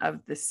one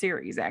of the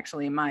series,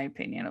 actually, in my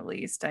opinion, at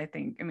least. I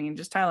mean,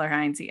 just Tyler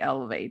Hynes, he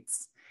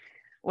elevates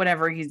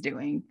whatever he's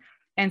doing.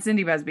 And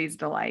Cindy Busby's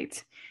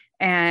delight.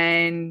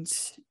 And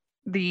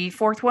the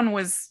 4th one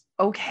was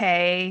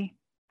okay.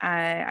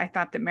 I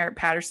thought that Merritt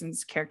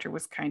Patterson's character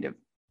was kind of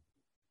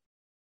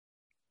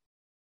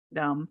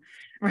dumb.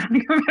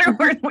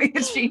 The way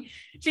that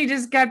she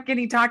just kept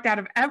getting talked out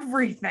of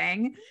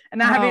everything and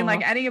not having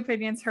like any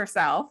opinions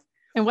herself.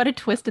 And what a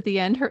twist at the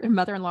end. Her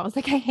mother-in-law was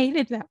like, I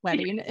hated that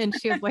wedding. And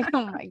she was like,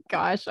 oh my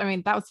gosh. I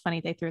mean, that was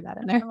funny. They threw that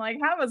in there. I'm like,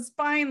 have a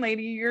spine,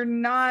 lady. You're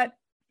not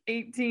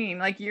 18.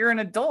 Like, you're an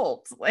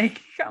adult. Like,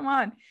 come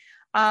on.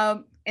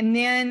 And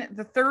then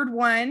the 3rd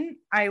one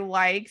I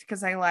liked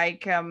because I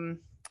like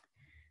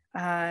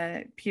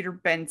Peter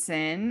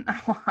Benson a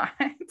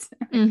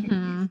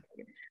lot.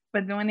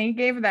 But when he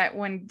gave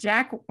when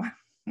Jack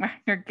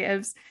Wagner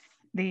gives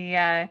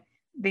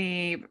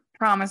the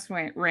promise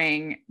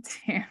ring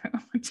to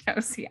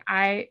Josie,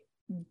 I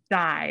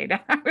died.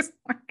 I was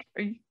like,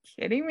 are you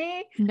kidding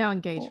me? No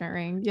engagement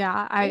ring.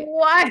 Yeah.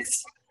 What?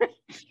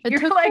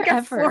 You're like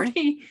a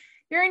 40.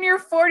 You're in your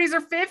 40s or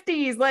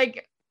 50s.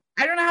 Like,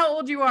 I don't know how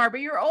old you are,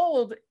 but you're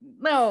old.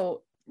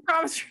 No,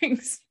 promise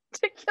rings.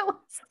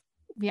 Ridiculous.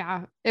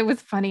 Yeah, it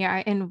was funny.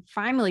 And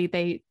finally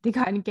they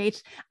got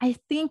engaged. I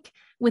think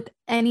with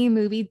any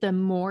movie, the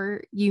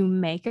more you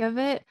make of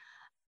it,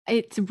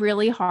 it's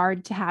really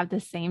hard to have the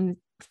same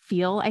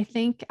feel, I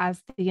think,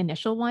 as the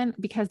initial one,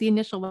 because the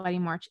initial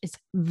Wedding March is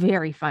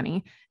very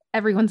funny.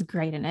 Everyone's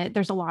great in it.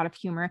 There's a lot of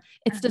humor.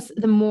 It's just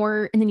the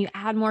more, and then you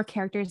add more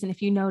characters. And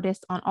if you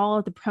notice on all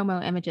of the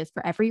promo images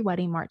for every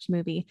Wedding March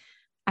movie,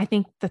 I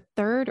think the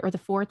 3rd or the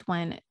 4th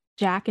one,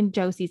 Jack and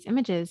Josie's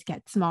images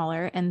get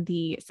smaller and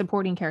the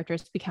supporting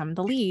characters become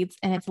the leads.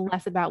 And it's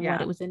less about what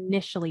it was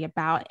initially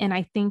about. And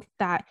I think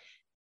that,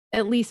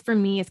 at least for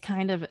me, is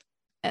kind of,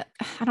 I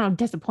don't know,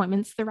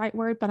 disappointment's the right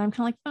word, but I'm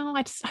kind of like, oh,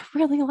 I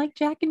really like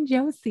Jack and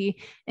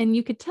Josie. And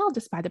you could tell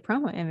just by the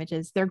promo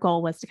images, their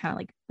goal was to kind of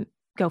like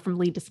go from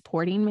lead to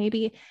supporting,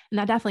 maybe. And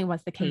that definitely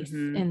was the case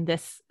in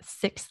this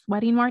 6th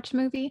Wedding March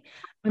movie.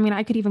 I mean,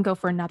 I could even go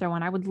for another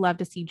one. I would love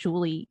to see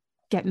Julie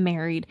get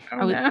married.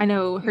 I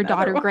know her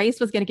daughter Grace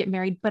was going to get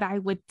married, but I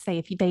would say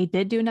if they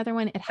did do another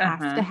one, it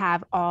has to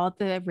have all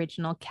the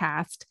original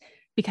cast,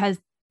 because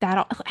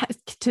that,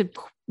 to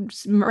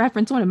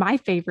reference one of my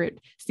favorite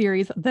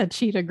series, The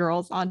Cheetah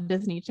Girls on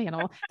Disney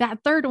Channel,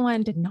 that 3rd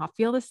one did not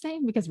feel the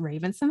same because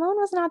Raven-Symoné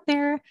was not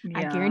there.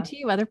 I guarantee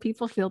you other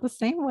people feel the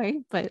same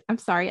way, but I'm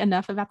sorry,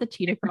 enough about the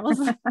Cheetah Girls.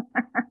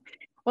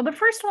 Well, the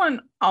first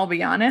one, I'll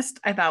be honest,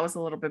 I thought was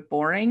a little bit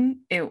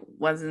boring. It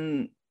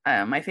wasn't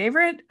my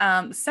favorite.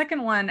 The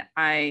second one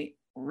I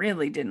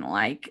really didn't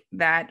like.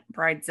 That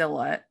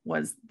Bridezilla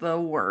was the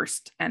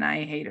worst, and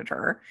I hated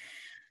her.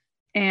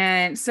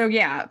 And so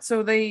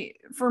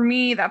for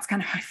me, that's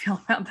kind of how I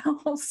feel about the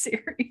whole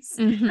series.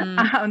 The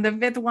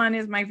 5th one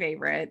is my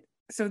favorite.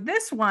 So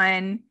this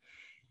one,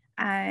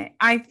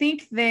 I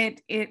think that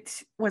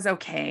it was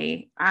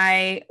okay.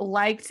 I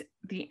liked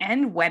the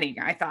end wedding.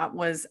 I thought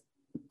was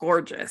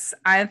gorgeous.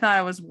 I thought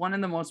it was one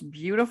of the most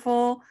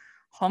beautiful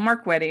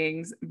Hallmark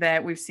weddings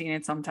that we've seen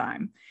in some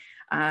time.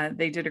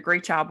 They did a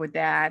great job with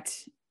that.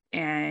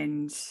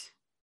 And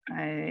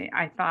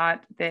I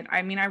thought that,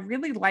 I mean, I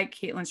really like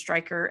Caitlin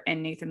Stryker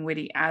and Nathan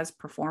Whitty as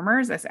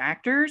performers, as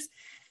actors,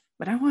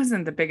 but I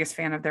wasn't the biggest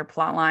fan of their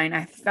plot line.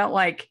 I felt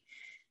like,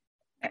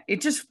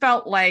 it just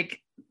felt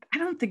like, I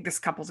don't think this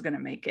couple's going to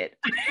make it.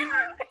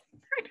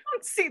 I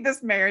don't see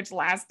this marriage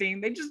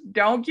lasting. They just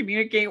don't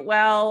communicate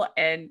well.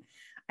 And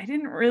I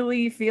didn't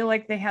really feel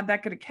like they had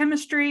that good of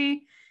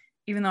chemistry,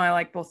 even though I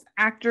like both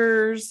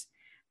actors.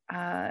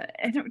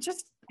 And it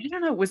just, I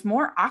don't know, it was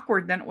more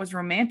awkward than it was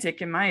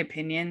romantic, in my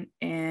opinion.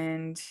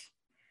 And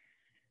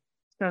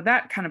so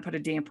that kind of put a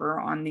damper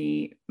on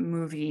the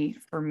movie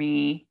for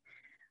me.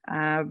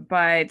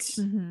 But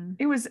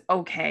it was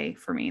okay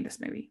for me, this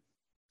movie.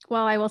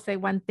 Well, I will say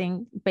one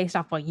thing based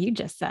off what you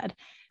just said,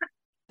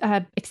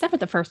 except for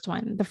the first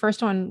one. The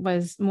first one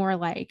was more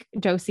like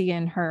Josie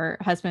and her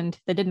husband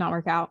that did not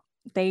work out.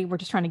 They were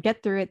just trying to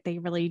get through it. They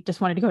really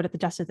just wanted to go to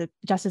the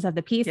justice of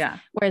the peace. Yeah.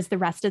 Whereas the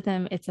rest of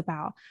them, it's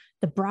about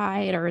the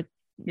bride or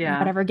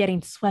whatever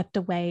getting swept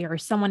away, or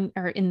someone,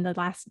 or in the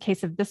last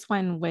case of this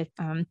one with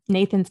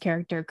Nathan's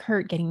character,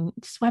 Kurt, getting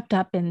swept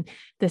up in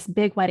this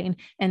big wedding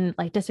and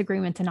like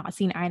disagreements and not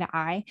seeing eye to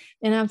eye.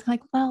 And I was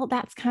like, well,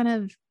 that's kind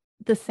of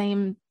the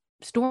same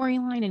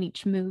storyline in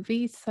each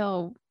movie.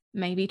 So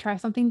maybe try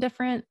something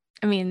different.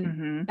 I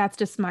mean, that's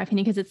just my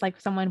opinion, because it's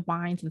like someone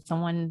whines and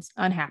someone's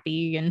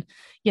unhappy. And,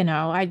 you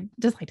know, I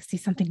just like to see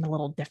something a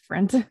little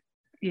different.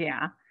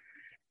 Yeah.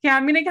 Yeah. I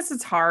mean, I guess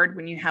it's hard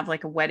when you have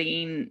like a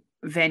wedding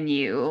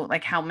venue,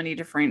 like how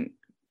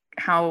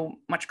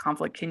much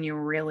conflict can you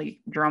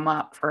really drum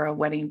up for a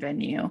wedding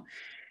venue?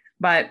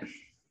 But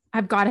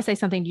I've got to say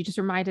something. You just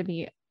reminded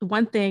me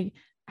one thing.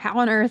 How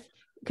on earth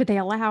could they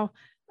allow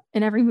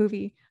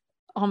in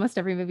almost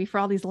every movie, for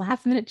all these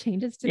last minute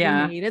changes to be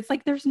made? It's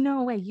like, there's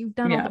no way. You've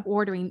done all the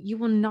ordering. You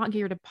will not get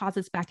your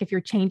deposits back if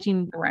you're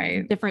changing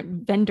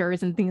different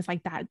vendors and things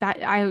like that.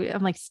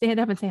 I'm like, stand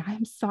up and say,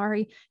 I'm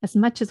sorry. As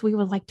much as we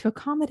would like to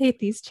accommodate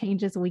these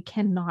changes, we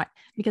cannot,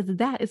 because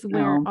that is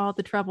where all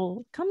the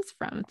trouble comes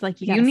from. It's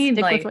like, you got to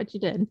stick with what you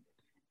did.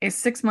 Is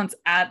 6 months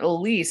at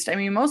least. I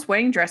mean, most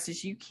wedding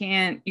dresses, you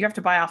have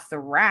to buy off the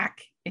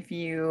rack if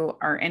you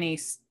are any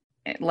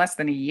less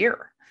than a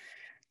year.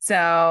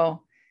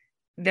 So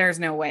there's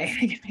no way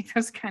they can make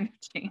those kind of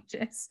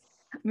changes.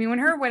 I mean, when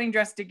her wedding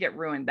dress did get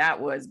ruined,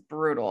 that was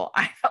brutal.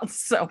 I felt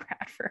so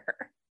bad for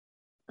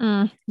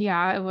her.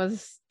 Yeah, it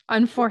was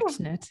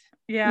unfortunate.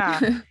 Yeah,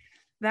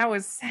 that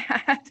was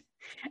sad.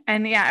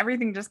 And yeah,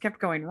 everything just kept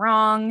going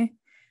wrong.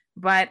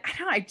 But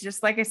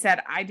like I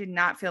said, I did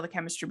not feel the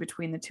chemistry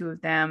between the two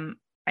of them.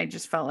 I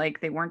just felt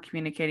like they weren't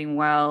communicating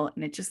well.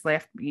 And it just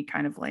left me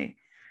kind of like,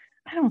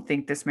 I don't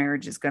think this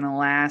marriage is going to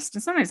last.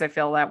 And sometimes I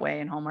feel that way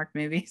in Hallmark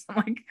movies. I'm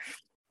like,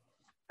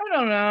 I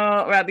don't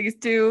know about these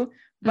two,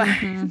 but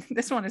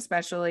this one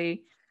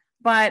especially.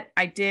 But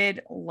I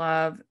did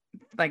love,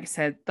 like I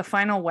said, the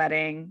final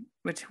wedding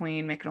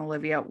between Mick and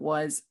Olivia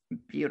was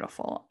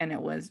beautiful, and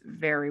it was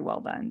very well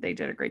done. They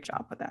did a great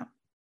job with that.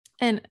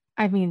 And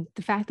I mean,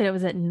 the fact that it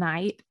was at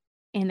night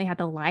and they had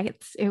the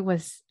lights, it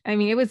was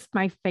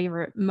my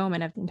favorite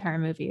moment of the entire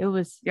movie. It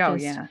was, no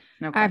question.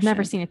 I've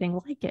never seen anything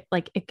like it.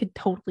 Like, it could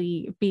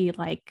totally be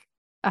like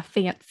a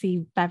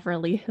fancy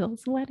Beverly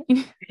Hills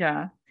wedding.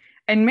 Yeah.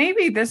 And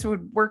maybe this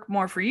would work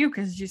more for you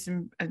because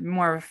you're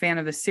more of a fan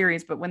of the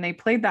series. But when they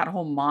played that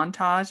whole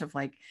montage of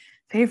like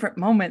favorite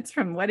moments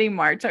from Wedding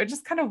March, I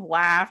just kind of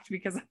laughed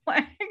because I'm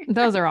like,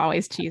 those are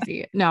always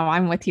cheesy. No,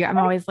 I'm with you. I'm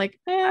always like,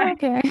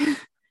 okay.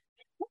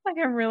 Like,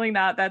 I'm really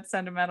not that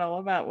sentimental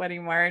about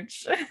Wedding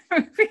March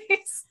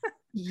movies.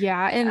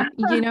 Yeah. And,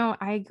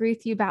 I agree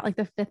with you about like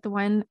the fifth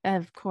one.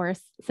 Of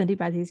course, Cindy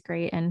Buzzy's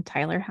great. And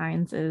Tyler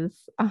Hynes is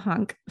a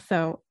hunk.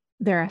 So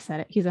there, I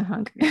said it. He's a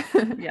hunk.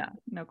 Yeah,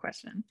 no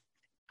question.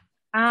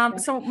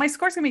 So my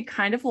score's gonna be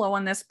kind of low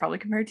on this, probably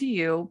compared to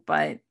you,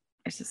 but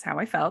it's just how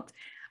I felt.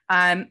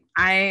 I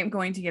am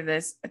going to give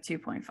this a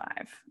 2.5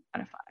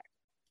 out of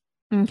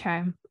 5.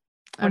 Okay.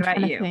 What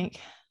about you? Think.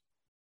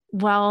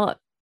 Well,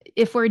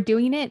 if we're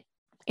doing it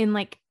in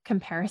like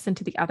comparison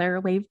to the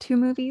other Wave 2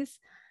 movies,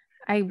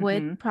 I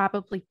would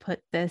probably put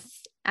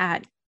this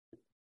at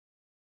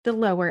the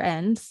lower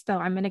end. So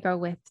I'm going to go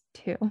with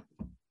 2.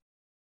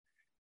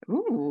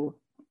 Ooh.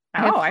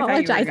 I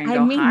apologize. I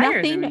mean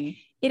nothing.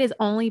 It is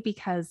only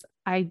because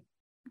I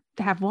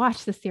have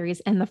watched the series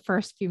and the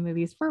first few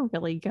movies were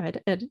really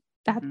good.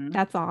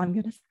 That's all I'm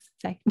going to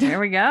say. There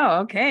we go.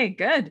 Okay,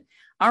 good.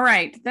 All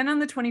right. Then on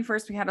the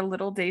 21st, we had a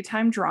little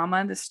daytime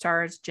drama. This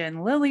stars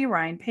Jen Lilly,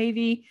 Ryan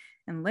Pavey,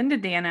 and Linda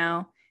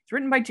Dano. It's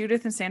written by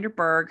Judith and Sandra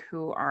Berg,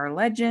 who are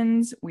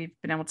legends. We've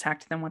been able to talk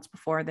to them once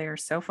before. They are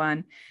so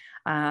fun.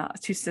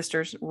 2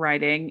 sisters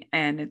writing,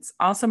 and it's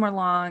all summer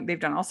long. They've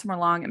done all summer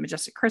long at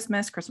Majestic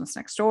Christmas, Christmas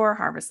Next Door,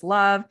 Harvest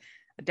Love,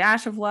 A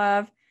Dash of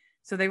Love.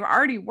 So they've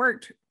already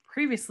worked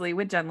previously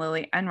with Jen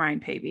Lilly and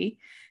Ryan Pavey,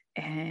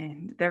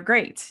 and they're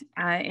great.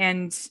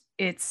 And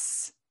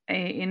it's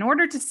In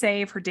order to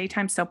save her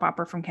daytime soap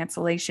opera from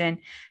cancellation,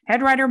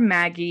 head writer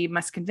Maggie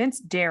must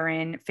convince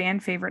Darren, fan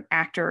favorite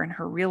actor and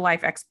her real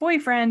life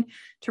ex-boyfriend,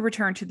 to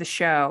return to the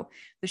show.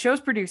 The show's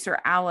producer,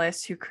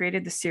 Alice, who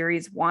created the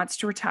series, wants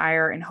to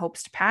retire and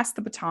hopes to pass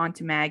the baton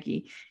to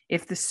Maggie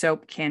if the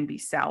soap can be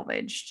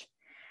salvaged.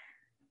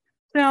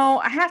 So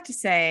I have to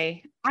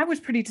say, I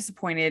was pretty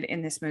disappointed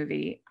in this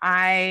movie.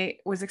 I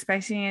was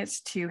expecting it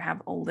to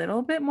have a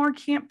little bit more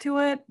camp to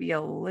it, be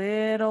a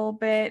little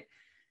bit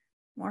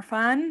more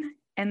fun,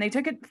 and they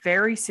took it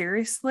very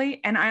seriously.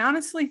 And I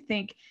honestly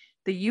think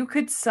that you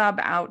could sub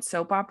out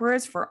soap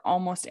operas for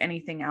almost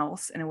anything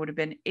else and it would have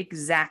been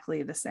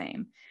exactly the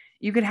same.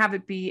 You could have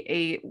it be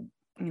a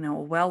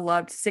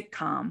well-loved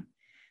sitcom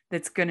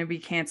that's going to be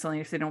canceling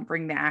if they don't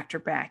bring the actor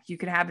back. You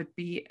could have it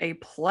be a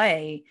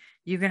play.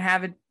 You can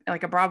have it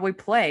like a Broadway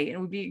play. It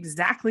would be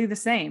exactly the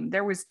same.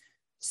 There was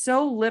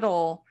so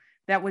little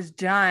that was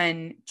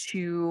done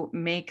to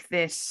make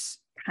this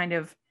kind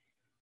of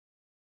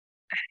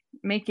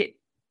make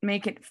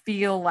it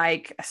feel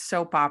like a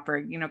soap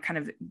opera, kind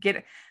of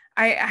get.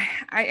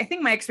 I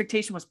think my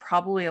expectation was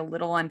probably a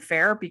little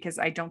unfair because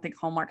I don't think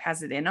Hallmark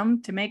has it in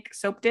them to make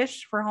Soap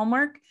Dish for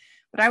Hallmark,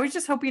 but I was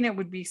just hoping it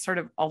would be sort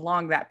of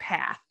along that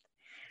path.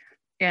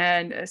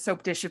 And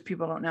Soap Dish, if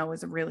people don't know,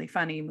 is a really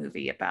funny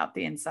movie about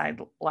the inside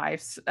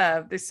lives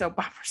of the soap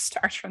opera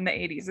stars from the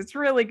 80s. It's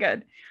really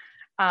good.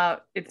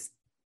 It's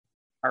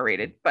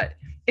R-rated, but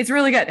it's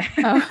really good.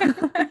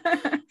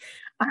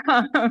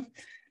 Oh.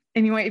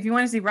 Anyway, if you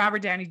want to see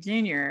Robert Downey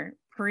Jr.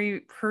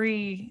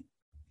 pre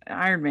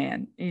Iron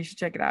Man, you should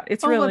check it out.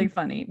 It's really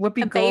funny.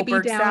 Whoopi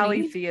Goldberg,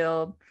 Sally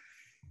Field.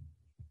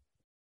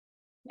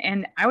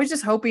 And I was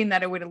just hoping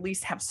that it would at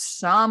least have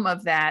some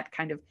of that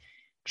kind of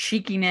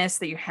cheekiness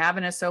that you have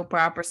in a soap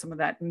opera, some of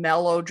that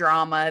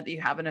melodrama that you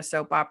have in a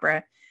soap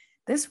opera.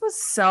 This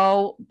was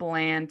so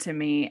bland to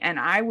me, and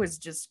I was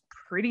just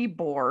pretty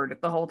bored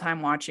the whole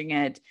time watching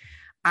it.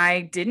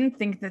 I didn't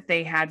think that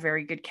they had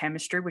very good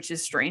chemistry, which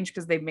is strange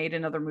because they've made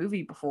another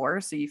movie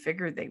before, so you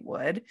figured they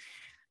would.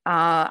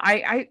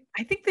 I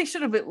think they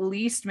should have at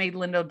least made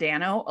Linda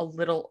Dano a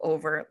little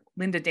over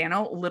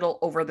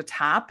the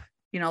top,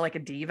 like a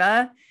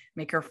diva,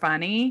 make her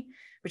funny.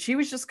 But she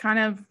was just kind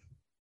of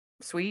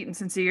sweet and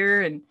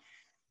sincere and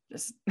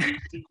just not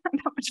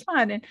that much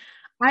fun. And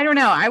I don't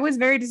know. I was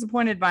very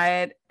disappointed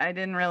by it. I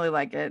didn't really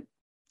like it.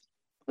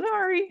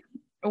 Sorry.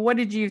 What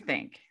did you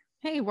think?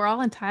 Hey, we're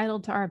all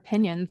entitled to our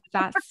opinions.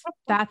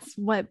 That's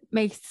what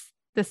makes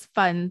this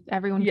fun.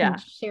 Everyone can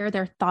share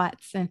their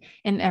thoughts, and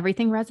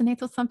everything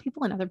resonates with some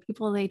people, and other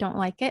people, they don't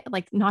like it.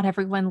 Like, not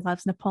everyone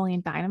loves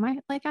Napoleon Dynamite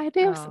like I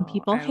do. Some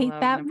people hate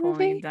that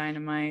Napoleon movie.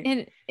 Dynamite.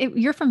 And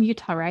you're from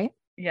Utah, right?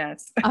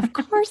 Yes. Of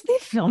course they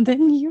filmed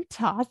in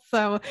Utah.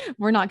 So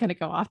we're not going to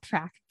go off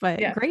track,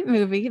 but great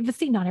movie. But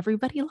see, not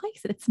everybody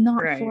likes it. It's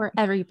not for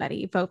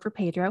everybody. Vote for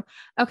Pedro.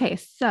 Okay.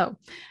 So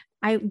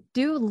I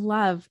do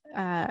love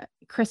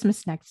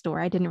Christmas Next Door.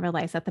 I didn't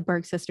realize that the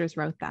Berg sisters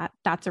wrote that.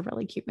 That's a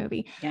really cute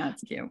movie. Yeah,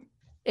 it's cute.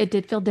 It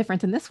did feel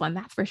different than this one,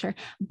 that's for sure.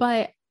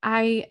 But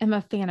I am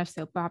a fan of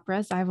soap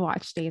operas. I've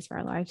watched Days of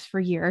Our Lives for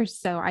years,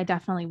 so I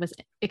definitely was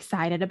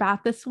excited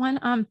about this one.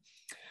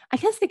 I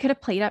guess they could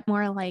have played up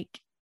more, like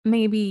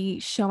maybe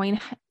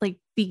showing like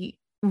the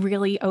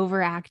really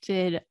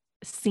overacted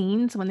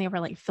scenes when they were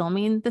like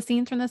filming the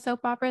scenes from the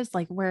soap operas,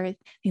 like where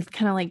they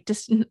kind of like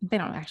just, they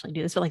don't actually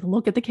do this, but like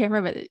look at the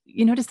camera, but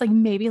just like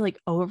maybe like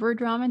over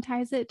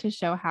dramatize it to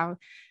show how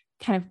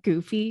kind of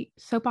goofy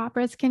soap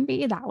operas can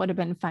be. That would have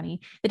been funny.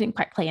 They didn't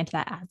quite play into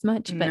that as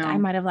much, but I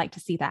might have liked to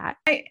see that.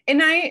 I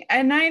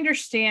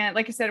understand,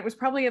 like I said, it was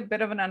probably a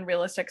bit of an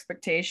unrealistic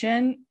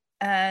expectation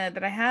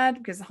that I had,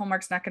 because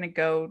Hallmark's not going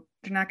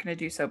to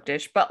do Soap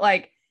Dish, but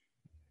like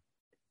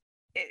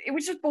it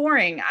was just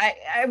boring.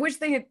 I wish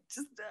they had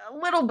just a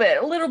little bit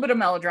of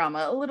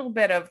melodrama, a little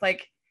bit of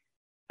like,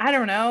 I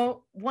don't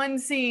know, one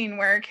scene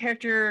where a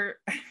character,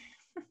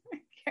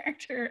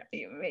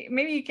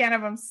 maybe you can't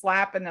have them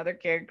slap another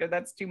character.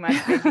 That's too much,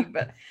 maybe,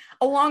 but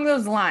along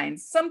those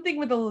lines, something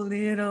with a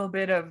little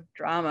bit of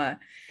drama.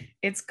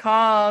 It's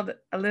called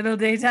A Little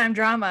Daytime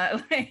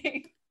Drama.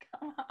 Like,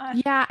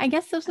 yeah, I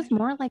guess this was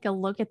more like a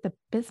look at the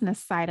business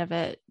side of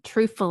it.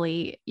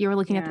 Truthfully, you're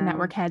looking at the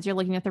network heads, you're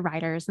looking at the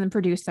writers and the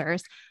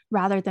producers,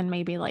 rather than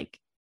maybe like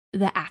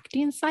the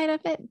acting side of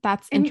it.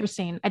 That's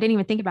interesting. I didn't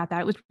even think about that.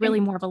 It was really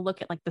more of a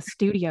look at like the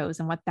studios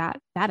and what that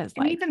is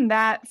like. Even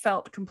that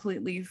felt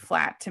completely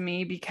flat to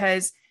me,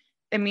 because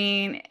I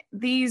mean,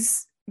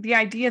 the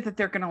idea that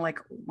they're going to like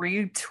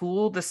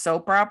retool the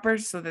soap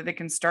operas so that they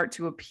can start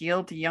to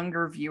appeal to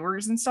younger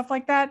viewers and stuff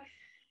like that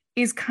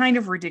is kind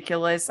of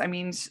ridiculous. I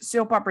mean,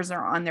 soap operas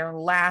are on their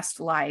last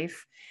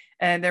life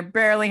and they're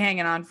barely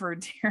hanging on for a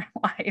dear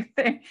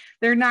life.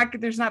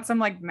 There's not some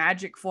like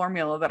magic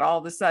formula that all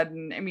of a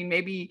sudden, I mean,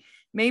 maybe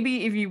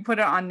if you put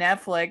it on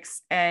Netflix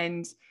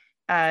and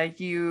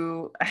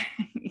you,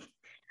 I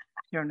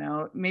don't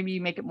know, maybe you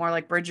make it more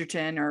like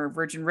Bridgerton or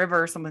Virgin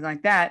River or something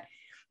like that.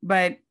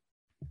 But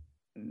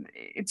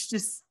it's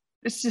just,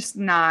 It's just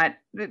not,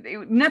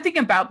 nothing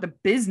about the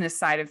business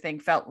side of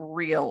things felt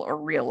real or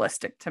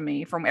realistic to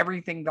me from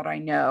everything that I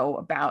know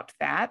about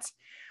that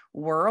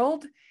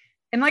world.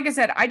 And like I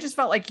said, I just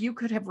felt like you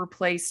could have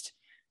replaced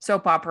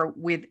soap opera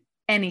with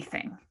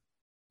anything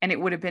and it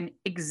would have been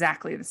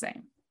exactly the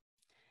same.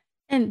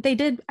 And they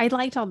did, I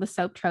liked all the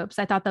soap tropes.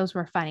 I thought those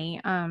were funny.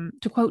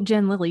 To quote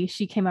Jen Lilly,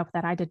 she came up with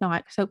that. I did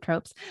not, soap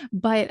tropes,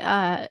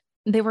 but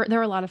there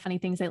were a lot of funny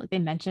things they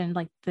mentioned,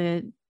 like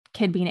the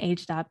kid being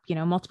aged up,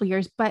 multiple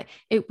years, but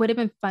it would have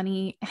been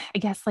funny. I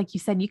guess, like you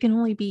said, you can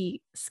only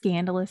be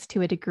scandalous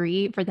to a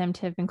degree for them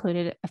to have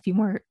included a few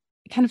more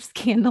kind of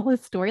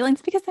scandalous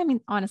storylines, because I mean,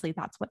 honestly,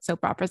 that's what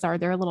soap operas are.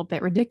 They're a little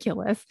bit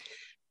ridiculous.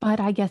 But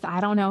I guess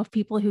I don't know if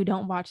people who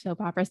don't watch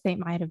soap operas, they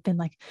might have been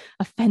like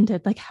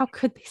offended. Like, how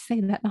could they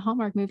say that in a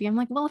Hallmark movie? I'm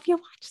like, well, if you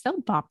watch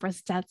soap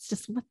operas, that's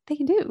just what they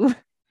do.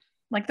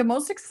 Like the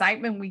most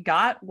excitement we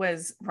got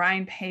was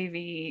Ryan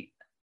Pavey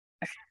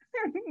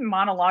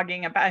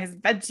monologuing about his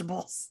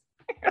vegetables.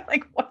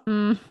 Like what?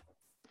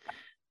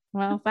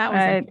 Well, that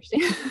was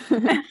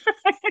interesting.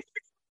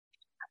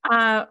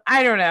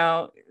 I don't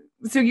know.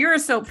 So you're a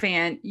soap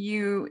fan.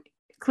 You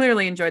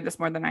clearly enjoyed this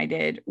more than I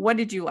did. What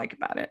did you like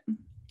about it?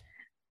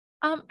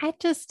 I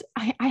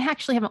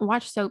actually haven't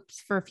watched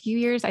soaps for a few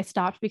years. I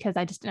stopped because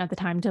I just didn't have the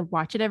time to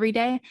watch it every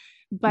day.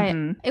 But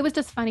it was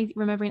just funny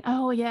remembering,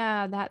 oh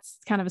yeah, that's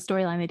kind of a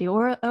storyline they do,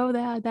 or oh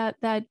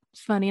that's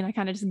funny, and I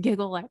kind of just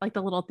giggle at like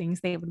the little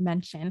things they would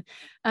mention.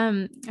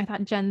 I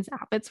thought Jen's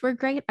outfits were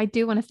great. I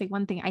do want to say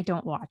one thing: I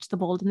don't watch The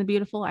Bold and the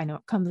Beautiful. I know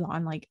it comes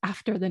on like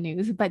after the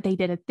news, but they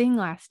did a thing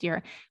last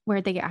year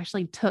where they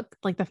actually took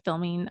like the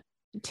filming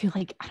to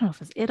like, I don't know if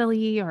it was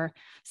Italy or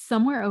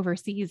somewhere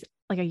overseas,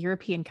 like a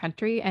European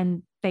country,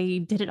 and they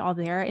did it all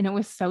there, and it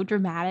was so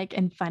dramatic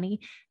and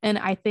funny. And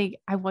I think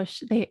I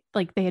wish they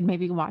had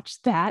maybe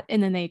watched that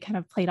and then they kind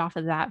of played off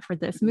of that for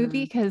this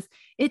movie, because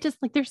it just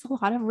like there's a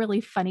lot of really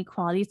funny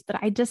qualities. But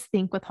I just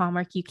think with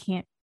Hallmark, you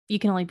can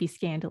only be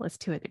scandalous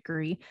to a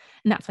degree,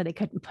 and that's why they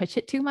couldn't push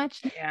it too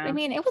much. Yeah. I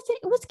mean, it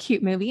was a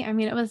cute movie. I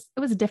mean, it was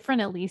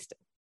different, at least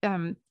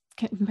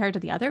compared to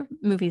the other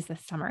movies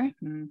this summer.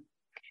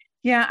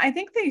 Yeah, I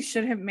think they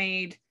should have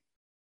made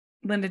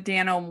Linda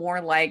Dano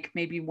more like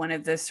maybe one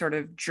of the sort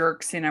of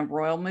jerks in a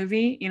royal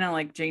movie,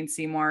 like Jane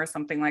Seymour or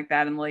something like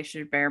that in the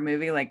Lacey Bear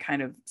movie, like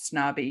kind of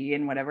snobby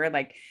and whatever.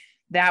 Like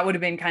that would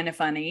have been kind of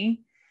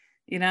funny,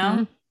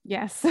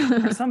 Yes.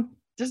 Or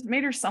just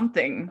made her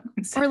something.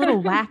 Or a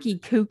little wacky,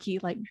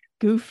 kooky, like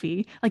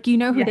goofy. Like,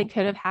 who they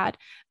could have had?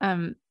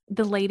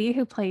 The lady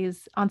who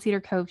plays on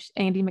Cedar Cove,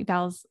 Andie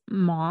MacDowell's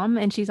mom,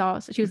 and she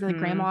was the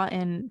grandma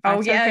in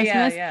Five Star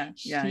Christmas.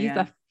 She's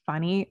a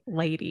funny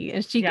lady,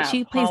 and she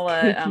plays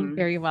Paula, kooky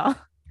very well.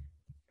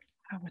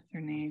 What's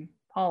her name?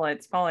 Paula.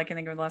 It's Paula. I can't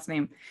think of her last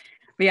name.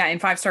 But yeah, in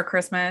Five Star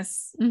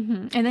Christmas.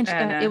 And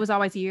then It Was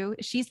Always You.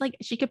 She's like,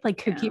 she could play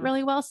kooky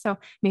really well. So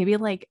maybe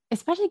like,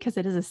 especially because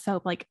it is a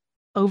soap, like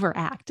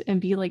overact and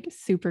be like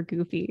super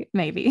goofy,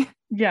 maybe.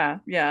 Yeah.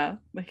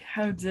 Like,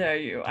 how dare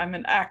you? I'm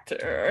an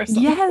actor. Or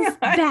yes,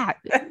 that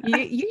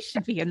you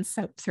should be in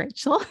soaps,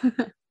 Rachel.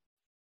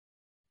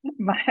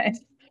 But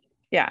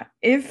yeah,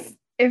 if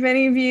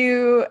any of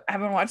you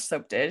haven't watched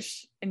Soap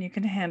Dish and you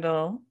can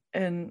handle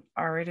an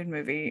R-rated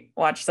movie,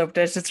 watch Soap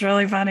Dish. It's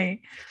really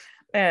funny.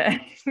 You'll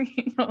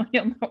know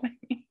what I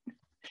mean.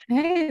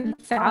 Hey,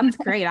 sounds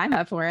great. I'm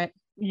up for it.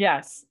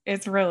 Yes,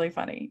 it's really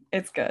funny.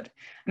 It's good.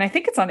 And I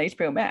think it's on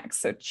HBO Max,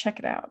 so check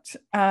it out.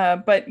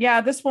 But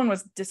yeah, this one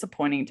was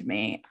disappointing to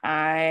me.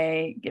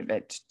 I give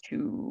it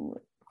 2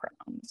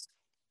 crowns.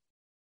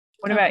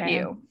 What about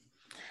you?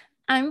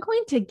 I'm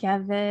going to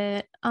give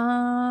it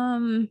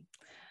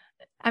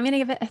I'm going to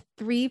give it a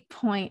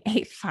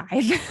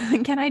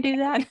 3.85. Can I do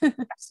that?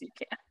 Yes, you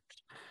can.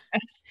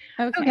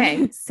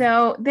 Okay.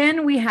 So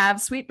then we have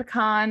Sweet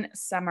Pecan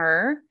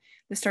Summer.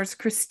 This stars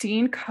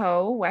Christine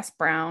Coe, Wes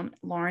Brown,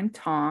 Lauren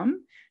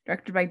Tom,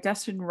 directed by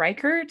Dustin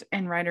Reichert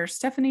and writers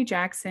Stephanie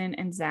Jackson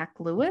and Zach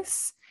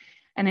Lewis.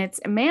 And it's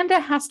Amanda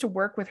has to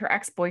work with her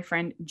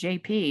ex-boyfriend,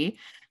 JP,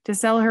 to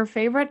sell her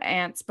favorite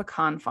aunt's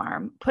pecan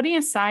farm. Putting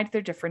aside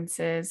their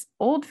differences,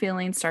 old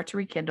feelings start to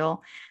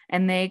rekindle,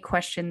 and they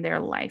question their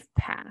life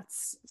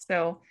paths.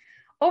 So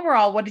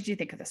overall, what did you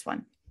think of this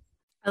one?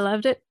 I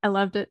loved it.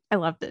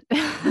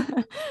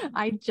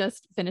 I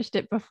just finished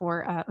it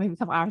before, maybe a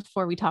couple hours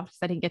before we talked, because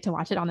I didn't get to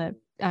watch it on the,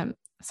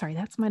 sorry,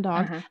 that's my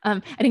dog.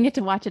 I didn't get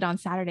to watch it on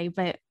Saturday,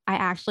 but I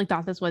actually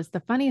thought this was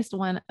the funniest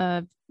one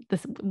of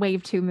this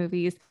wave 2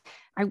 movies.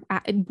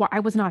 I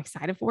was not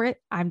excited for it.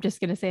 I'm just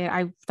going to say it.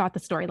 I thought the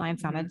storyline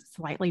sounded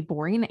slightly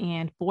boring,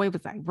 and boy,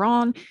 was I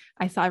wrong.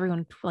 I saw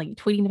everyone like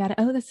tweeting about it.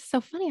 Oh, this is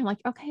so funny. I'm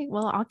like, okay,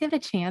 well, I'll give it a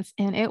chance.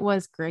 And it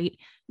was great.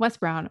 Wes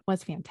Brown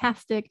was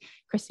fantastic.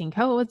 Christine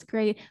Coe was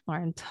great.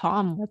 Lauren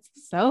Tom was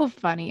so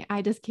funny.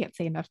 I just can't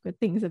say enough good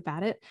things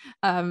about it.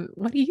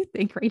 What do you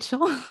think,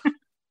 Rachel?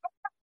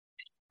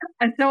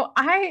 And so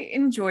I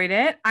enjoyed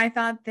it. I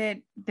thought that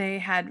they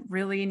had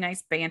really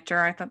nice banter.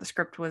 I thought the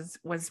script was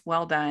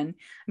well done.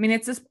 I mean,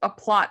 it's just a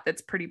plot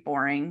that's pretty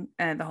boring.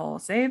 The whole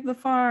save the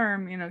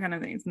farm, kind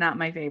of thing. It's not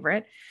my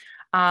favorite.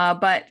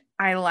 But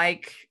I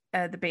like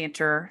the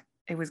banter.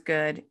 It was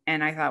good.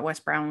 And I thought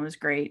Wes Brown was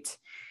great.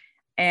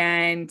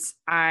 And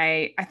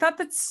I thought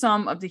that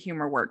some of the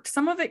humor worked.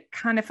 Some of it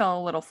kind of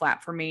fell a little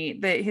flat for me.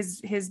 That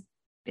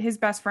his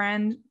best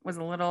friend was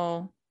a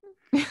little,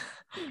 I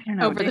don't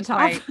know, Over the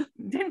top.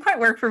 Didn't quite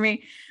work for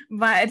me.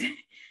 But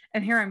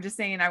and here I'm just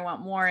saying I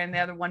want more in the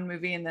other one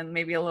movie and then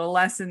maybe a little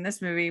less in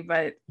this movie,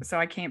 but so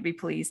I can't be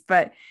pleased.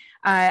 But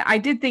I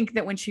did think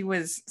that when she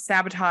was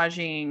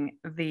sabotaging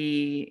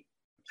the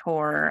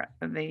tour,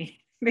 the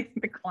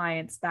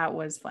clients, that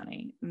was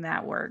funny and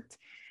that worked.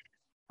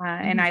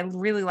 And I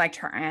really liked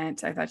her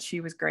aunt. I thought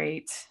she was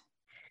great.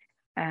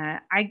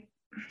 I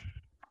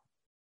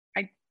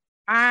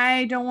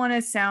don't want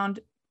to sound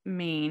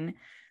mean,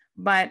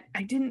 but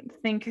I didn't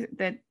think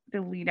that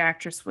the lead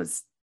actress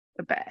was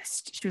the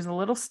best. She was a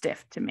little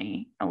stiff to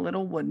me, a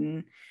little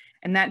wooden,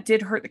 and that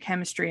did hurt the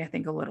chemistry, I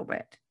think, a little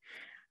bit.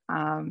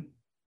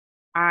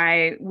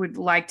 I would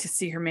like to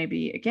see her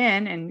maybe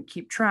again and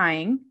keep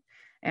trying.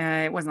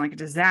 It wasn't like a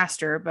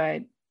disaster,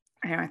 but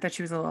I thought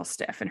she was a little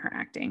stiff in her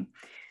acting.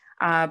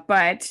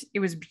 But it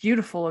was a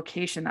beautiful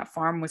location. That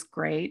farm was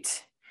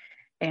great.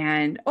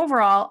 And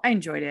overall, I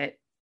enjoyed it.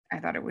 I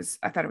thought it was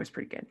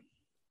pretty good.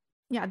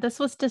 Yeah, this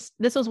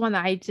was one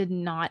that I did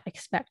not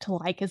expect to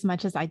like as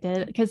much as I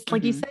did. Because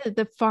like you said,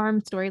 the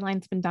farm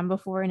storyline's been done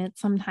before, and it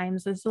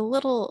sometimes is a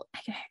little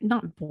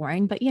not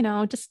boring, but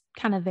just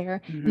kind of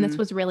there. And this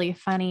was really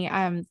funny.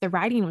 The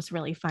writing was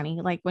really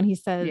funny. Like when he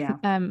says,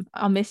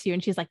 I'll miss you,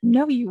 and she's like,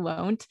 no, you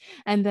won't.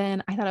 And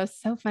then I thought it was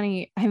so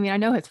funny. I mean, I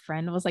know his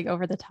friend was like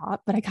over the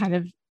top, but I kind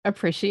of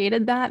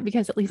appreciated that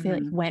because at least they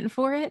like went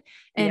for it,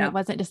 and it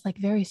wasn't just like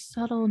very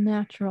subtle,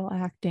 natural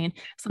acting.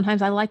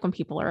 Sometimes I like when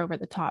people are over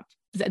the top.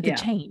 The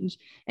change.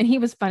 And he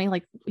was funny,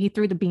 like he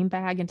threw the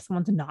beanbag into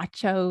someone's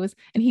nachos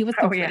and he was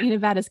complaining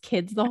about his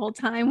kids the whole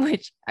time,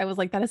 which I was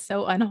like, that is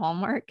so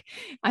un-Hallmark.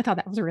 I thought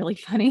that was really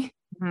funny.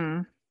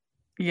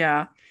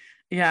 Yeah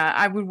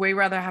I would way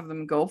rather have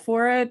them go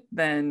for it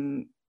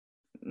than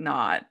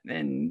not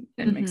and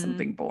make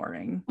something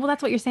boring. Well,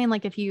 that's what you're saying.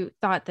 Like if you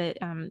thought that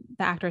the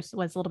actress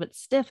was a little bit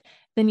stiff,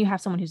 then you have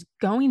someone who's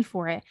going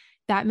for it.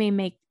 That may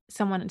make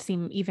someone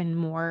seem even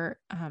more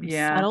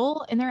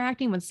subtle in their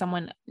acting when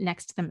someone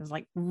next to them is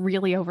like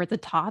really over the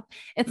top.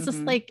 It's just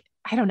like,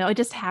 I don't know, it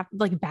just have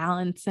like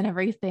balance and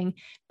everything.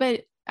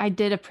 But I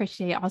did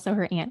appreciate also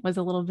her aunt was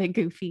a little bit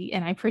goofy,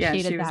 and I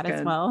appreciated that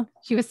as well.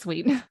 She was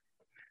sweet.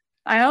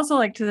 I also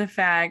liked the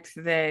fact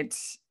that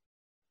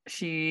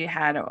she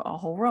had a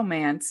whole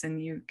romance,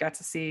 and you got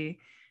to see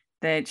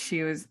that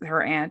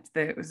her aunt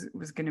that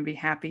was going to be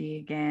happy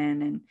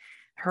again, and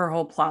her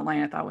whole plot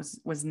line I thought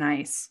was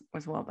nice,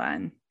 was well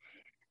done.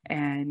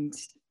 And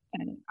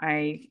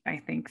I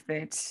think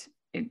that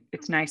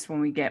it's nice when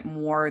we get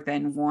more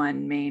than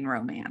one main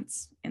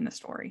romance in the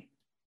story.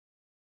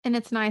 And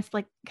it's nice,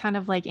 like kind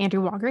of like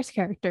Andrew Walker's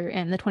character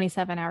in The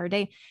 27-Hour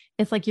Day.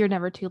 It's like, you're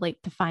never too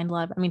late to find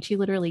love. I mean, she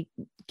literally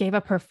gave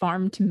up her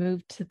farm to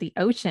move to the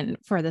ocean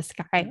for this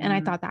guy. And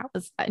I thought that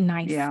was a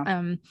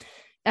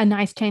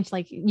nice change.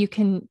 Like you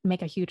can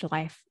make a huge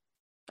life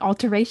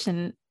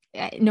alteration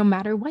no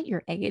matter what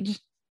your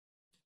age.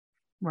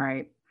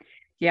 Right.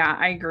 Yeah,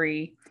 I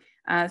agree.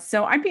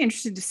 So I'd be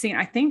interested to see.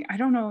 I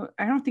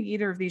don't think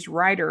either of these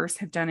writers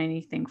have done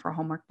anything for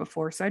Hallmark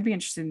before. So I'd be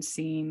interested in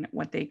seeing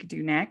what they could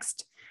do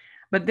next.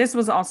 But this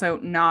was also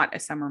not a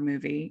summer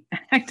movie.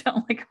 I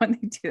don't like when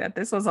they do that.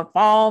 This was a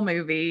fall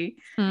movie,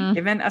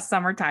 given a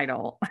summer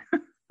title.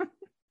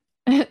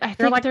 I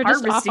think like they're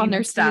just off on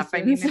their stuff.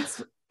 Seasons.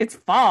 I mean, it's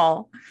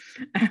fall.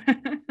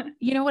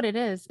 You know what it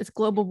is? It's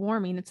global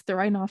warming. It's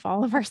throwing off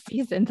all of our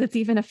seasons. It's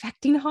even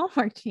affecting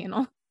Hallmark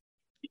Channel.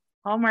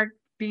 Hallmark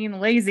being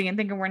lazy and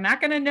thinking we're not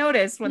going to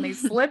notice when they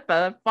slip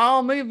a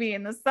fall movie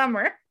in the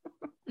summer.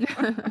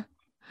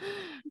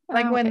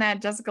 Like when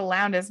that Jessica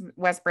Lowndes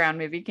Wes Brown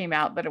movie came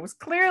out, but it was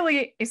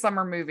clearly a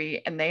summer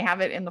movie and they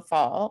have it in the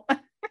fall.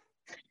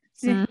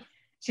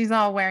 She's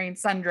all wearing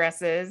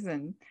sundresses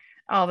and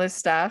all this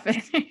stuff.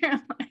 And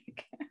you're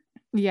like,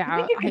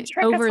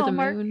 over the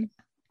moon.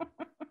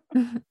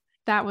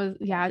 That was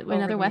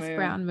another Wes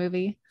Brown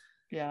movie.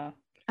 Yeah.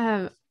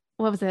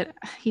 What was it?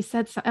 He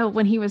said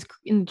when he was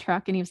in the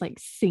truck and he was like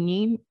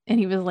singing and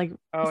he was like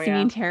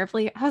singing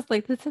terribly. I was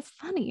like, this is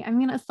funny. I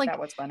mean, it's like that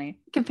was funny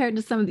compared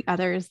to some of the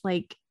others.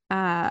 Like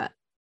I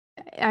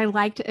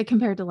liked it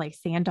compared to like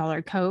Sand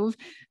Dollar Cove.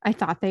 I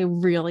thought they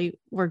really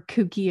were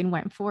kooky and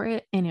went for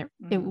it, and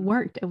it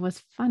worked. It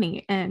was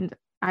funny, and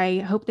I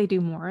hope they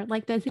do more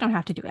like this. You don't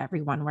have to do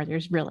everyone where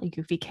there's really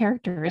goofy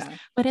characters,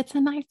 but it's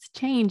a nice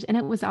change. And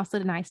it was also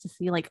nice to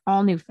see like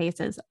all new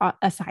faces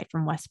aside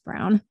from Wes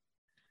Brown.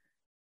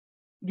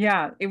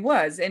 Yeah, it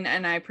was. And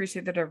I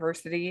appreciate the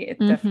diversity. It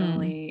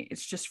definitely,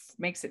 it's just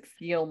makes it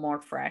feel more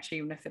fresh,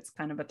 even if it's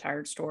kind of a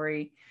tired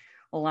story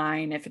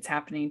line. If it's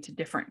happening to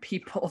different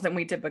people than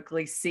we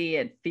typically see,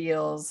 it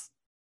feels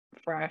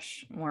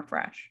fresh, more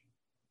fresh.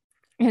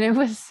 And it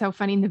was so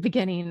funny in the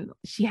beginning.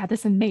 She had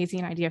this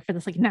amazing idea for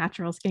this like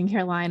natural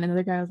skincare line. And the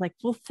other guy was like,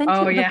 we'll send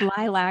Oh, you yeah. the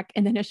lilac.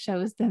 And then it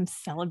shows them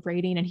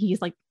celebrating and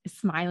he's like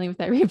smiling with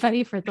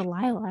everybody for the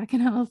lilac.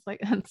 And I was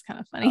like, that's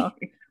kind of funny. Oh.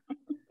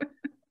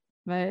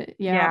 But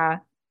yeah.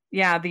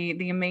 Yeah.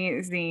 The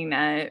amazing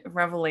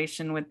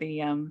revelation with the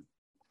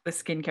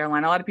skincare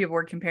line. A lot of people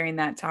were comparing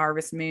that to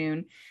Harvest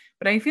Moon,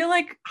 but I feel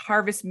like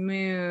Harvest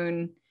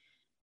Moon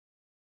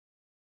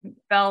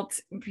felt,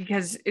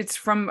 because it's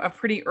from a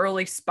pretty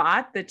early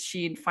spot that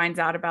she finds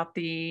out about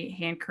the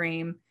hand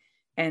cream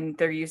and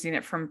they're using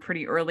it from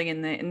pretty early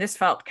and this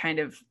felt kind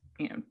of,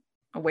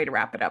 a way to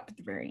wrap it up at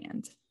the very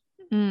end.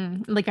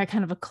 Like a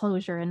kind of a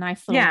closure, a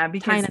nice little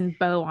tie and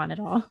bow on it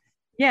all.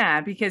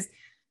 Yeah, because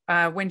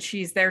when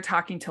she's there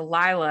talking to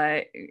Lila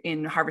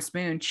in Harvest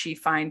Moon, she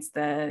finds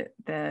the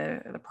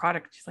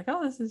product. She's like,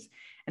 oh, this is,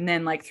 and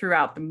then like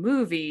throughout the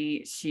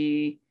movie,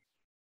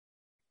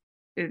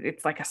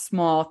 it's like a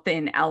small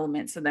thin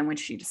element. So then when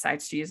she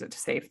decides to use it to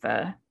save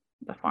the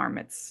farm,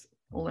 it's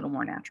a little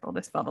more natural.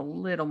 This felt a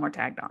little more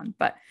tagged on,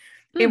 but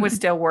it was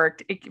still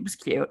worked. It was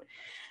cute.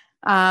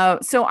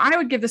 So I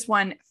would give this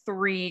one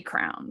 3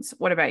 crowns.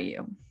 What about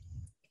you?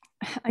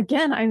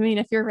 Again, I mean,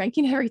 if you're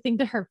ranking everything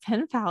to her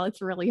pen pal,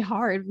 it's really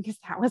hard because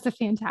that was a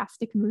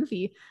fantastic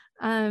movie.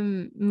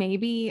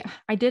 Maybe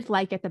I did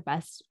like it the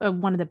best,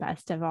 one of the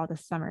best of all the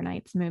Summer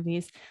Nights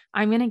movies.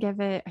 I'm going to give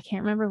it, I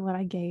can't remember what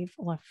I gave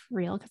La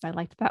Real because I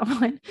liked that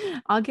one.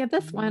 I'll give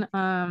this one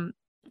a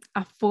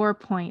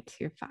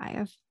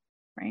 4.25.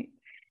 Right.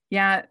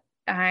 Yeah.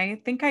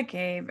 I think I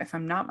gave, if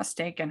I'm not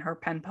mistaken, her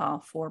pen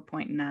pal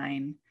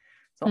 4.9.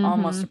 So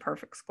almost a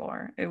perfect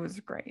score. It was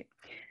great.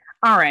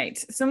 All right.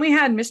 So we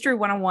had Mystery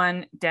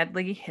 101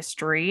 Deadly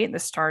History.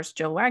 This stars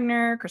Jill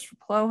Wagner, Christopher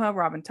Ploha,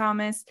 Robin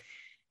Thomas,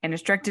 and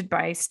is directed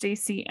by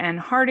Stacey N.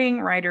 Harding,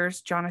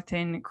 writers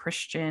Jonathan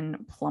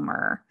Christian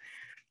Plummer.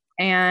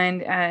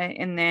 And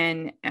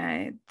then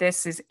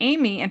this is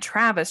Amy and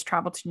Travis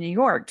travel to New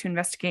York to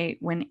investigate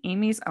when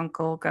Amy's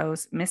uncle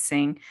goes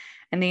missing,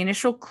 and the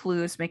initial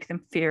clues make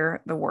them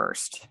fear the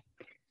worst.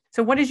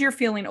 So what is your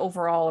feeling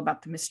overall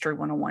about the Mystery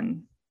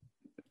 101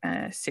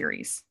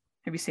 series?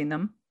 Have you seen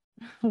them?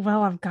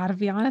 Well, I've got to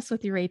be honest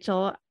with you,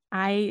 Rachel.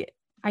 I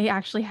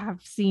actually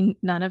have seen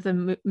none of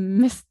the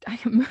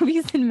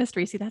movies in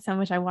mystery. See, that's how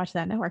much I watch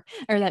that network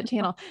or that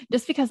channel,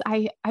 just because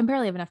I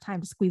barely have enough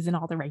time to squeeze in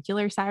all the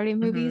regular Saturday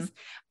movies.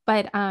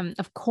 But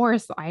of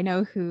course, I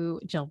know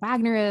who Jill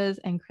Wagner is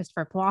and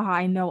Christopher Ploha.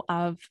 I know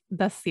of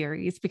the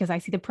series because I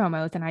see the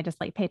promos and I just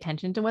like pay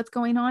attention to what's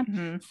going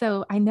on.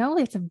 So I know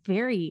it's a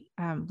very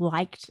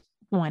liked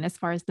one as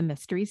far as the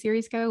mystery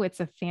series go. It's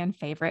a fan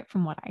favorite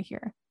from what I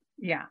hear.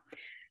 Yeah.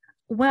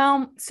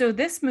 Well, so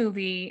this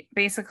movie,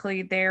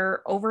 basically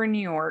they're over in New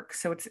York.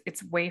 So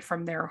it's away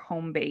from their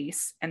home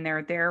base and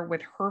they're there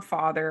with her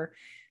father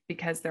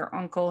because their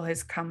uncle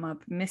has come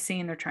up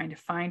missing. They're trying to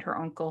find her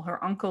uncle.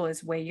 Her uncle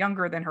is way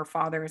younger than her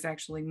father, is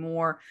actually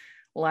more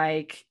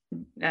like,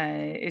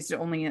 is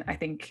only, I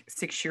think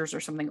 6 years or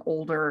something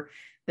older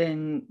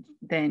than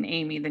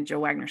Amy, than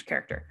Joe Wagner's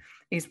character.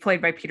 He's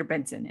played by Peter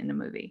Benson in the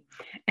movie,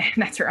 and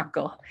that's her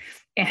uncle.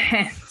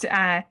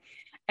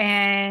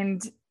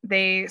 And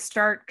they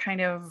start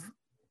kind of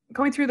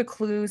going through the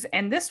clues.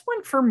 And this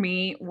one for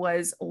me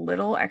was a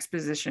little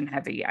exposition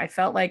heavy. I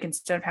felt like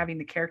instead of having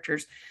the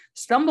characters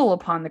stumble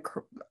upon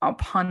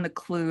the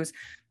clues,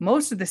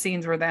 most of the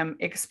scenes were them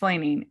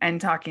explaining and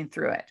talking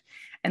through it.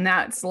 And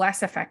that's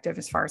less effective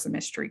as far as the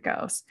mystery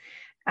goes.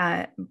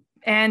 And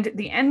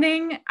the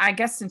ending, I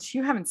guess, since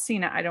you haven't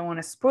seen it, I don't want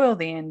to spoil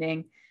the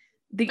ending.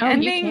 The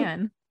ending. You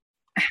can.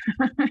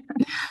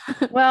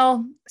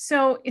 Well,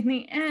 so in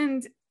the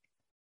end,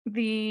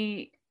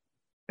 we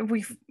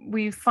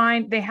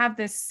find they have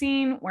this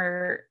scene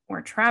where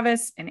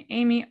Travis and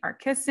Amy are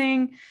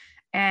kissing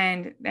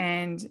and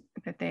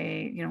that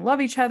they love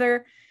each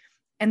other,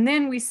 and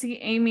then we see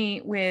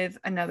Amy with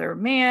another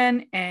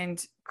man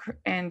and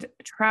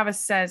Travis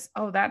says,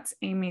 oh, that's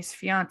Amy's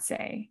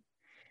fiance,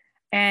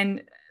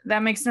 and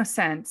that makes no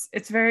sense.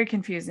 It's very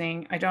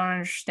confusing. I don't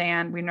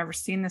understand. We've never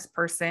seen this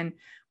person.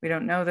 We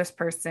don't know this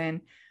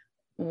person.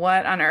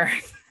 What on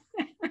earth?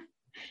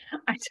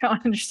 I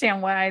don't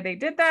understand why they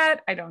did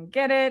that. I don't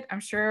get it. I'm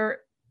sure,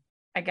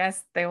 I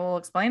guess they will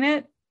explain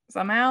it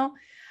somehow.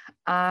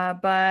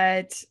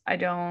 But I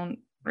don't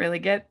really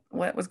get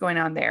what was going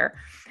on there.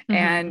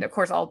 And of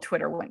course, all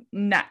Twitter went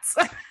nuts.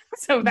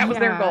 So that was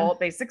their goal.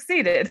 They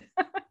succeeded.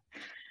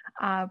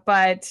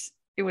 But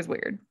it was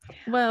weird.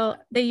 Well,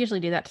 they usually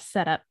do that to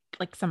set up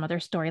like some other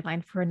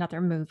storyline for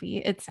another movie.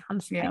 It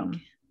sounds like.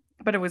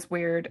 But it was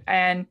weird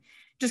and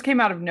just came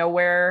out of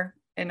nowhere.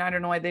 And I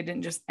don't know why they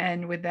didn't just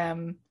end with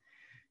them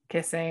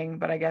kissing,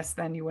 but I guess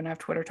then you wouldn't have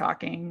Twitter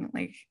talking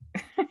like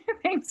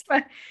things.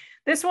 But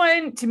this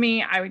one, to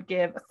me, I would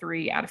give a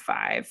 3 out of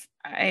 5.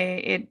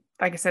 Like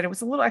I said, it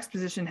was a little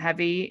exposition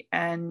heavy,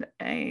 and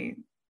I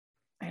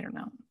don't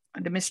know,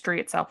 the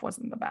mystery itself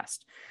wasn't the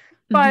best,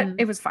 but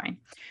it was fine.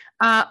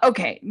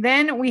 Okay,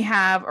 then we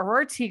have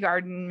Aurora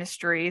Teagarden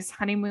Mysteries,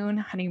 Honeymoon,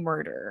 Honey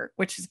Murder,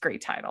 which is a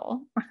great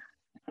title.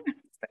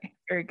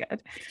 very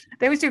good.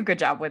 They always do a good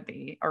job with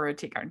the Aurora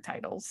Teagarden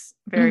titles.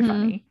 Very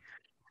funny.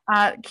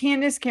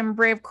 Candace Cameron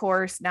Bray, of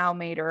course, now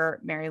Mater,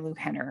 Mary Lou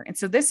Henner. And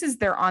so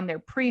they're on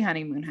their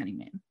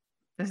honeymoon.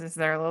 This is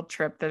their little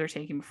trip that they're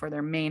taking before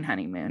their main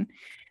honeymoon.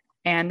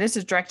 And this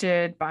is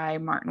directed by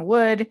Martin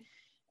Wood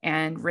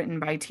and written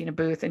by Tina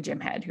Booth and Jim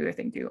Head, who I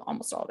think do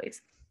almost all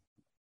these.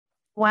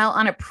 While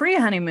on a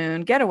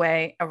pre-honeymoon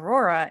getaway,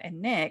 Aurora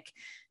and Nick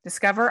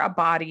discover a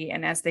body,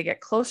 and as they get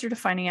closer to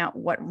finding out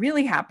what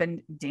really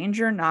happened,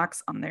 danger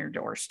knocks on their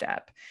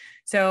doorstep.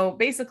 So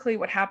basically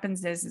what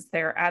happens is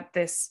they're at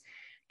this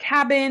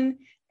cabin,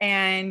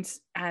 and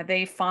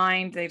they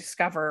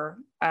discover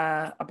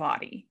a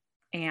body.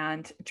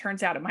 And it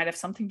turns out it might have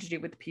something to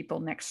do with the people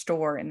next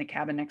door in the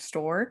cabin next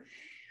door.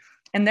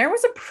 And there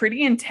was a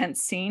pretty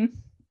intense scene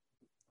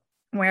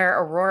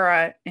where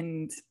Aurora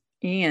and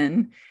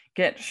Ian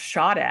get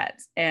shot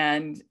at.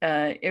 And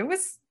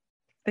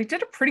they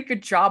did a pretty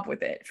good job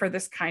with it for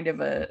this kind of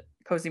a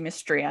cozy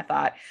mystery, I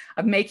thought,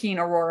 of making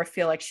Aurora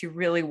feel like she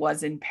really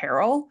was in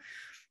peril.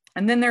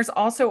 And then there's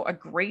also a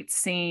great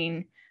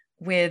scene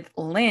with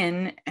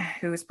Lynn,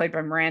 who is played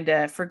by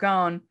Miranda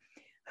Fergone,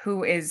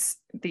 who is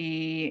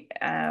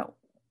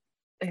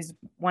is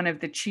one of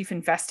the chief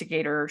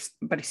investigators,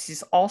 but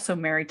she's also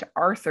married to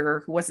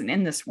Arthur, who wasn't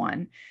in this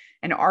one.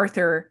 And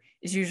Arthur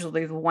is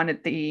usually the one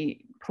at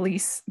the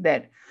police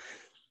that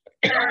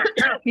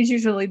he's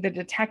usually the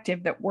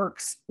detective that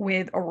works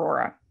with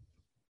Aurora.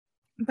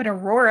 But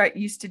Aurora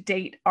used to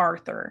date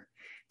Arthur.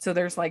 So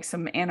there's like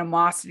some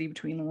animosity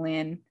between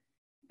Lynn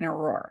and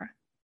Aurora,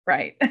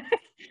 right?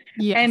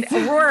 Yes.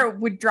 And Aurora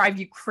would drive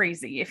you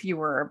crazy if you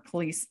were a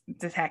police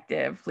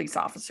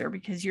officer,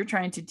 because you're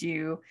trying to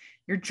do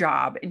your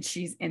job and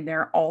she's in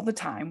there all the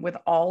time with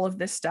all of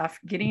this stuff,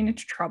 getting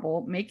into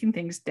trouble, making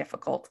things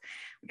difficult,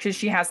 because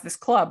she has this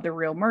club, the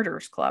Real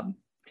Murderers Club.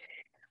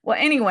 Well,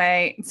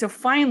 anyway, so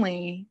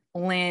finally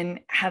Lynn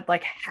had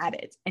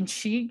it, and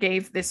she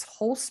gave this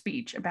whole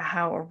speech about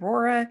how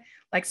Aurora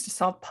likes to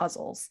solve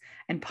puzzles,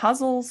 and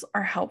puzzles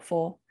are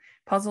helpful.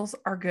 Puzzles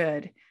are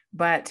good,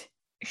 but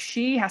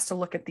she has to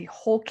look at the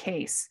whole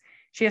case.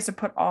 She has to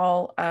put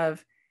all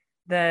of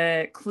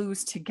the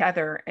clues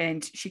together,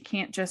 and she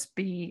can't just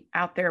be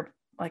out there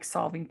like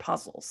solving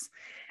puzzles.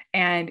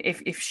 And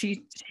if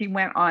she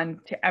went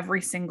on to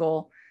every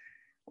single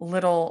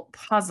little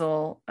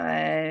puzzle,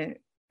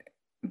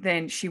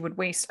 then she would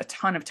waste a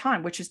ton of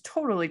time, which is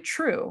totally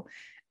true.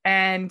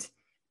 And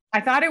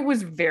I thought it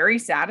was very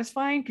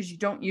satisfying, because you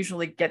don't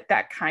usually get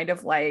that kind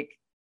of like,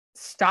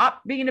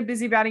 stop being a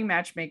busybody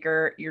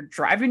matchmaker, you're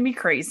driving me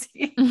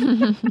crazy.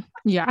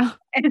 Yeah.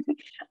 And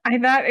I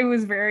thought it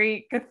was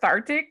very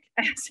cathartic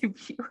as a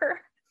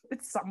viewer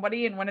that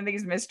somebody in one of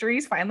these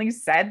mysteries finally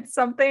said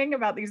something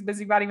about these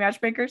busybody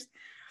matchmakers.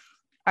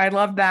 I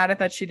love that. I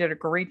thought she did a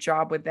great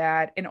job with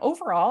that. And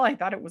overall, I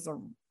thought it was a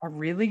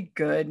really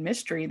good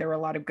mystery. There were a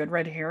lot of good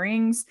red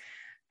herrings,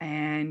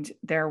 and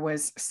there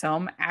was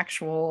some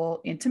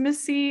actual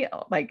intimacy,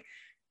 like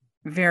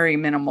very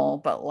minimal,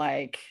 but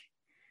like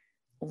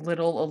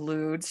little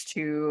alludes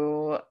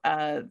to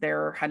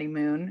their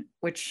honeymoon,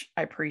 which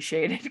I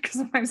appreciated, because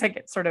sometimes I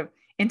get sort of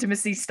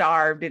intimacy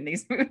starved in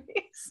these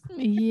movies.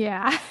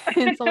 Yeah,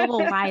 it's a little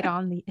light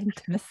on the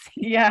intimacy.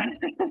 Yeah.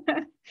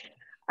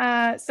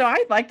 So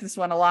I liked this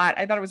one a lot.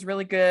 I thought it was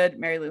really good.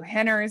 Mary Lou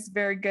Henner is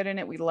very good in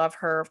it. We love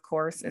her, of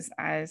course,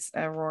 as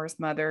Aurora's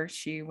mother.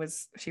 She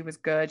was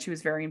good. She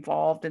was very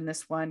involved in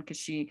this one, because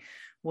she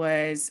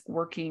was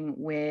working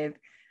with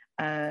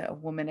a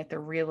woman at the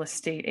real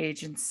estate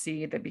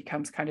agency that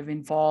becomes kind of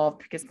involved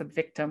because the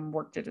victim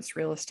worked at this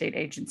real estate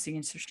agency.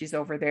 And so she's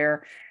over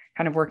there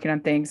kind of working on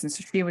things. And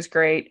so she was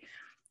great.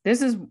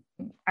 This is,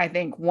 I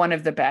think, one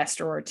of the best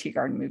Aurora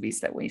Teagarden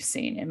movies that we've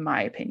seen, in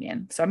my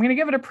opinion. So I'm going to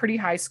give it a pretty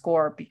high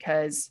score,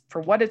 because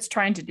for what it's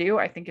trying to do,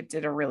 I think it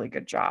did a really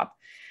good job.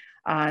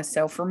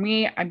 So for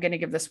me, I'm going to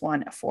give this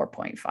one a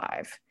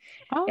 4.5.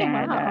 Oh,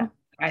 and wow.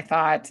 I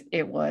thought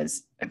it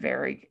was a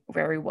very,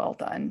 very well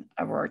done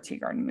Aurora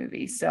Teagarden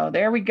movie. So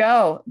there we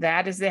go.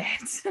 That is it.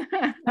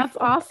 That's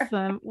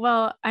awesome.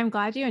 Well, I'm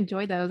glad you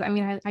enjoyed those. I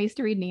mean, I used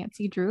to read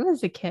Nancy Drew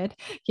as a kid,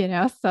 so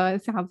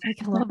it sounds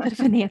like a little bit of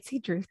a Nancy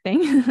Drew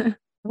thing.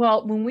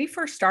 Well, when we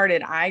first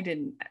started, I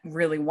didn't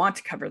really want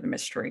to cover the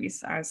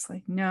mysteries. I was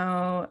like,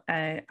 no,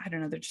 I don't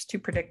know. They're just too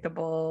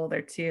predictable.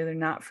 They're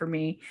not for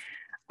me.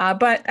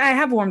 But I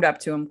have warmed up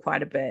to them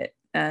quite a bit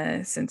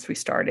since we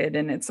started,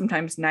 and it's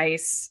sometimes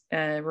nice,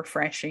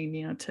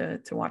 refreshing,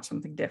 to watch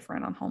something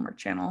different on Hallmark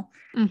Channel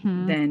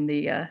than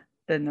the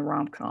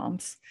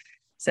rom-coms.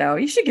 So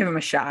you should give them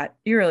a shot.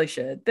 You really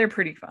should. They're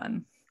pretty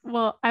fun.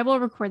 Well, I will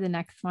record the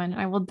next one.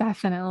 I will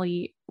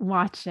definitely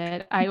watch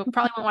it. I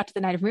probably won't watch it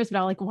the night of premieres, but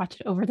I'll watch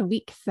it over the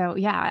week. So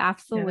yeah,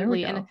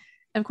 absolutely. And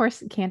of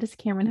course, Candace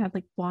Cameron had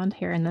blonde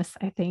hair in this.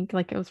 I think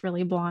it was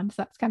really blonde.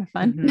 So that's kind of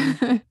fun.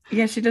 Mm-hmm.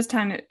 Yeah, she does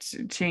tend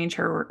to change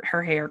her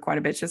hair quite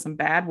a bit. She has some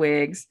bad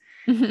wigs,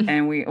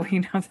 and we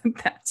know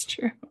that that's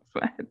true,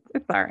 but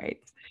it's all right.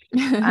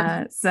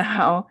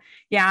 So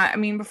yeah, I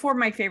mean, before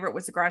my favorite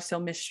was the Garage Sale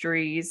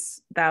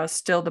Mysteries. That was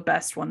still the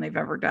best one they've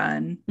ever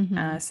done.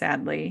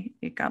 Sadly,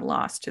 it got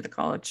lost to the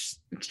college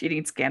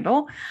cheating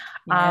scandal.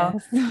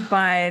 Yes.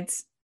 But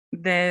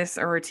this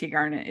Aurora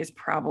Teagarden is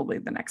probably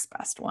the next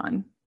best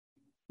one.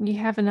 You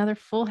have another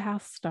Full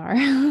House star.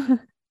 It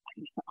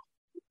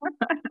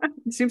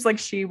seems like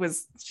she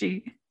was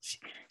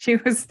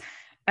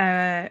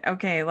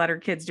okay, let her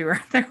kids do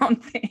their own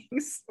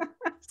things.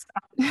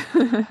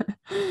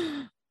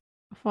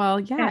 Well,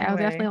 yeah, Anyway. I'll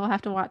definitely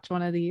have to watch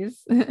one of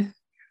these.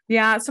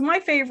 Yeah, so my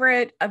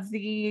favorite of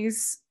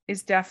these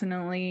is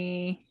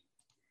definitely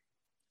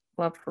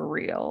Love for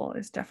Real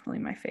is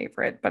definitely my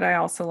favorite, but I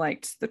also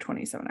liked the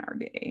 27-Hour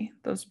Day.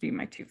 Those would be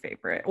my two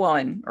favorite. Well,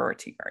 in Aurora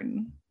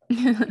Teagarden.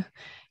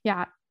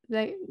 Yeah,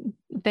 they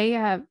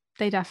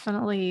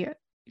definitely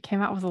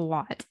came out with a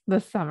lot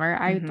this summer.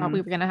 I thought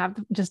we were gonna have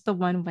just the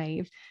one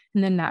wave,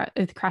 and then that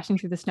it's crashing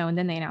through the snow, and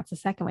then they announced the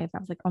second wave. I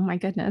was like, oh my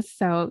goodness!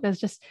 So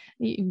it's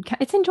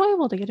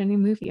enjoyable to get a new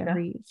movie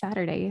every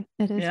Saturday.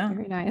 It is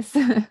very nice.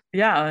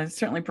 Yeah, I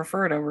certainly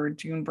prefer it over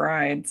June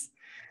Brides.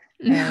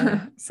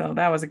 So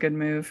that was a good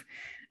move.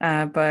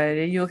 But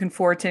are you looking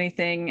forward to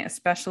anything,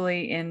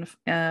 especially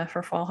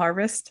for Fall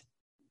Harvest?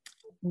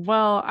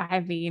 Well,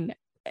 I mean,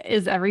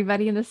 is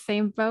everybody in the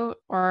same boat?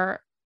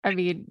 Or, I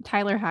mean,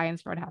 Tyler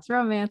Hynes' Roadhouse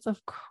Romance,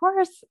 of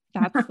course,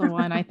 that's the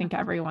one I think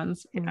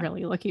everyone's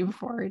really looking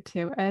forward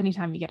to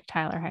anytime you get a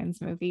Tyler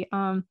Hynes movie.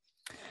 What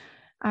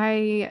are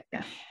the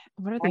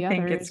others? I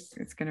think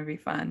it's going to be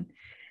fun.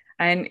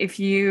 And if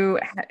you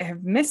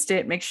have missed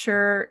it, make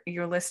sure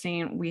you're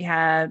listening. We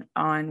had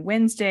on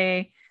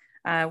Wednesday,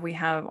 we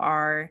have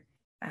our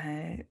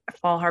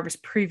Fall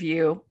Harvest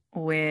preview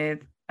with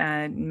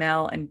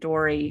Mel and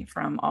Dory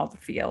from All the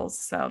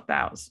Feels. So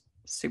that was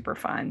super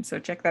fun. So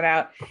check that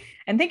out.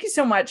 And thank you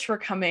so much for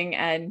coming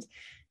and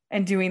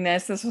doing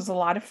this. This was a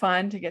lot of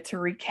fun to get to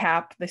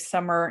recap the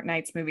Summer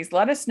Nights movies.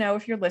 Let us know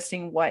if you're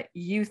listening what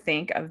you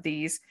think of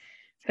these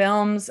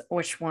films,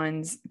 which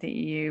ones that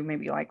you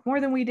maybe like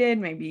more than we did,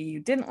 maybe you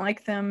didn't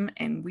like them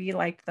and we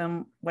liked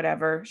them,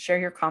 whatever. Share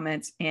your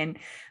comments in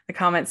the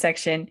comment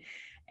section.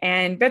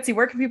 And Betsy,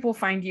 where can people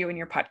find you in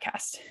your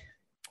podcast?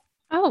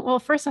 Oh, well,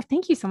 first off,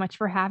 thank you so much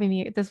for having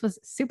me. This was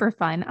super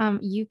fun.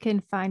 You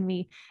can find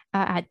me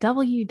at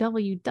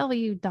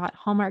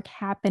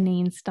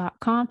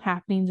www.hallmarkhappenings.com.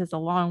 Happenings is a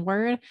long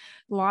word,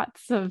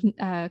 lots of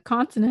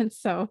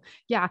consonants. So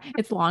yeah,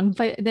 it's long,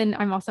 but then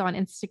I'm also on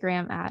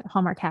Instagram at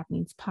Hallmark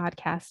Happenings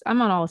Podcast. I'm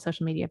on all the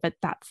social media, but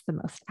that's the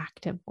most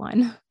active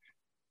one.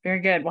 Very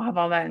good. We'll have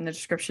all that in the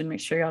description. Make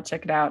sure y'all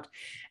check it out.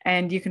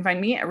 And you can find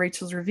me at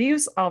Rachel's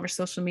Reviews, all of our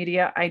social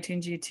media,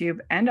 iTunes, YouTube,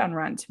 and on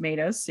Rotten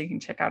Tomatoes. So you can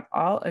check out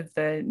all of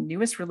the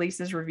newest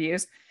releases,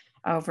 reviews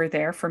over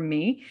there from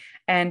me.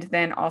 And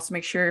then also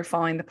make sure you're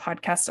following the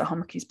podcast at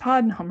Hallmarkies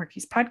Pod and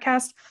Hallmarkies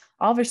Podcast,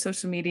 all of our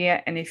social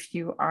media. And if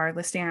you are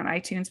listening on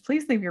iTunes,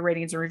 please leave your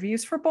ratings and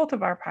reviews for both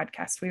of our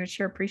podcasts. We would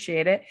sure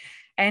appreciate it.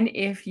 And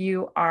if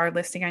you are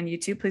listening on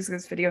YouTube, please give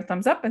this video a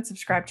thumbs up and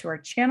subscribe to our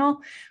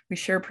channel. We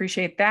sure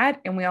appreciate that.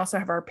 And we also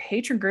have our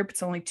patron group.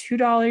 It's only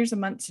 $2 a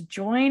month to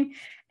join.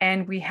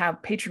 And we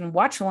have patron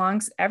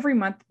watch-alongs every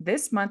month.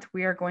 This month,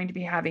 we are going to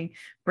be having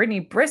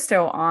Brittany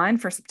Bristow on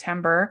for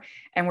September.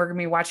 And we're going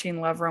to be watching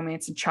Love,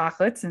 Romance, and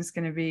Chocolates. And it's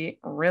going to be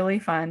really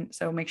fun.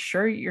 So make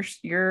sure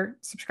you're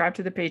subscribed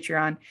to the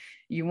Patreon.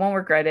 You won't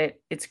regret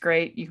it. It's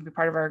great. You can be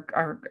part of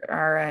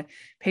our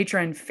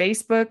patron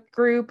Facebook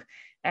group.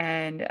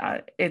 And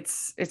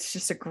it's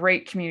just a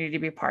great community to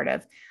be a part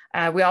of.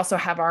 We also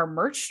have our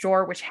merch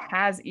store, which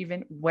has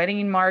even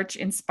Wedding March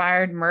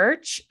inspired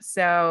merch.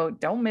 So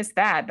don't miss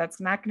that.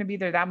 That's not going to be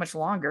there that much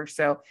longer.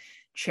 So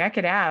check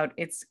it out.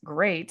 It's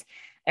great.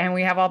 And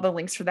we have all the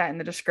links for that in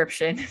the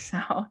description.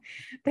 So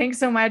thanks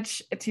so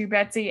much to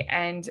Betsy.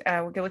 And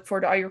we're going to look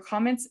forward to all your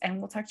comments, and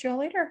we'll talk to you all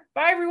later.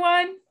 Bye,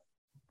 everyone.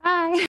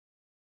 Bye.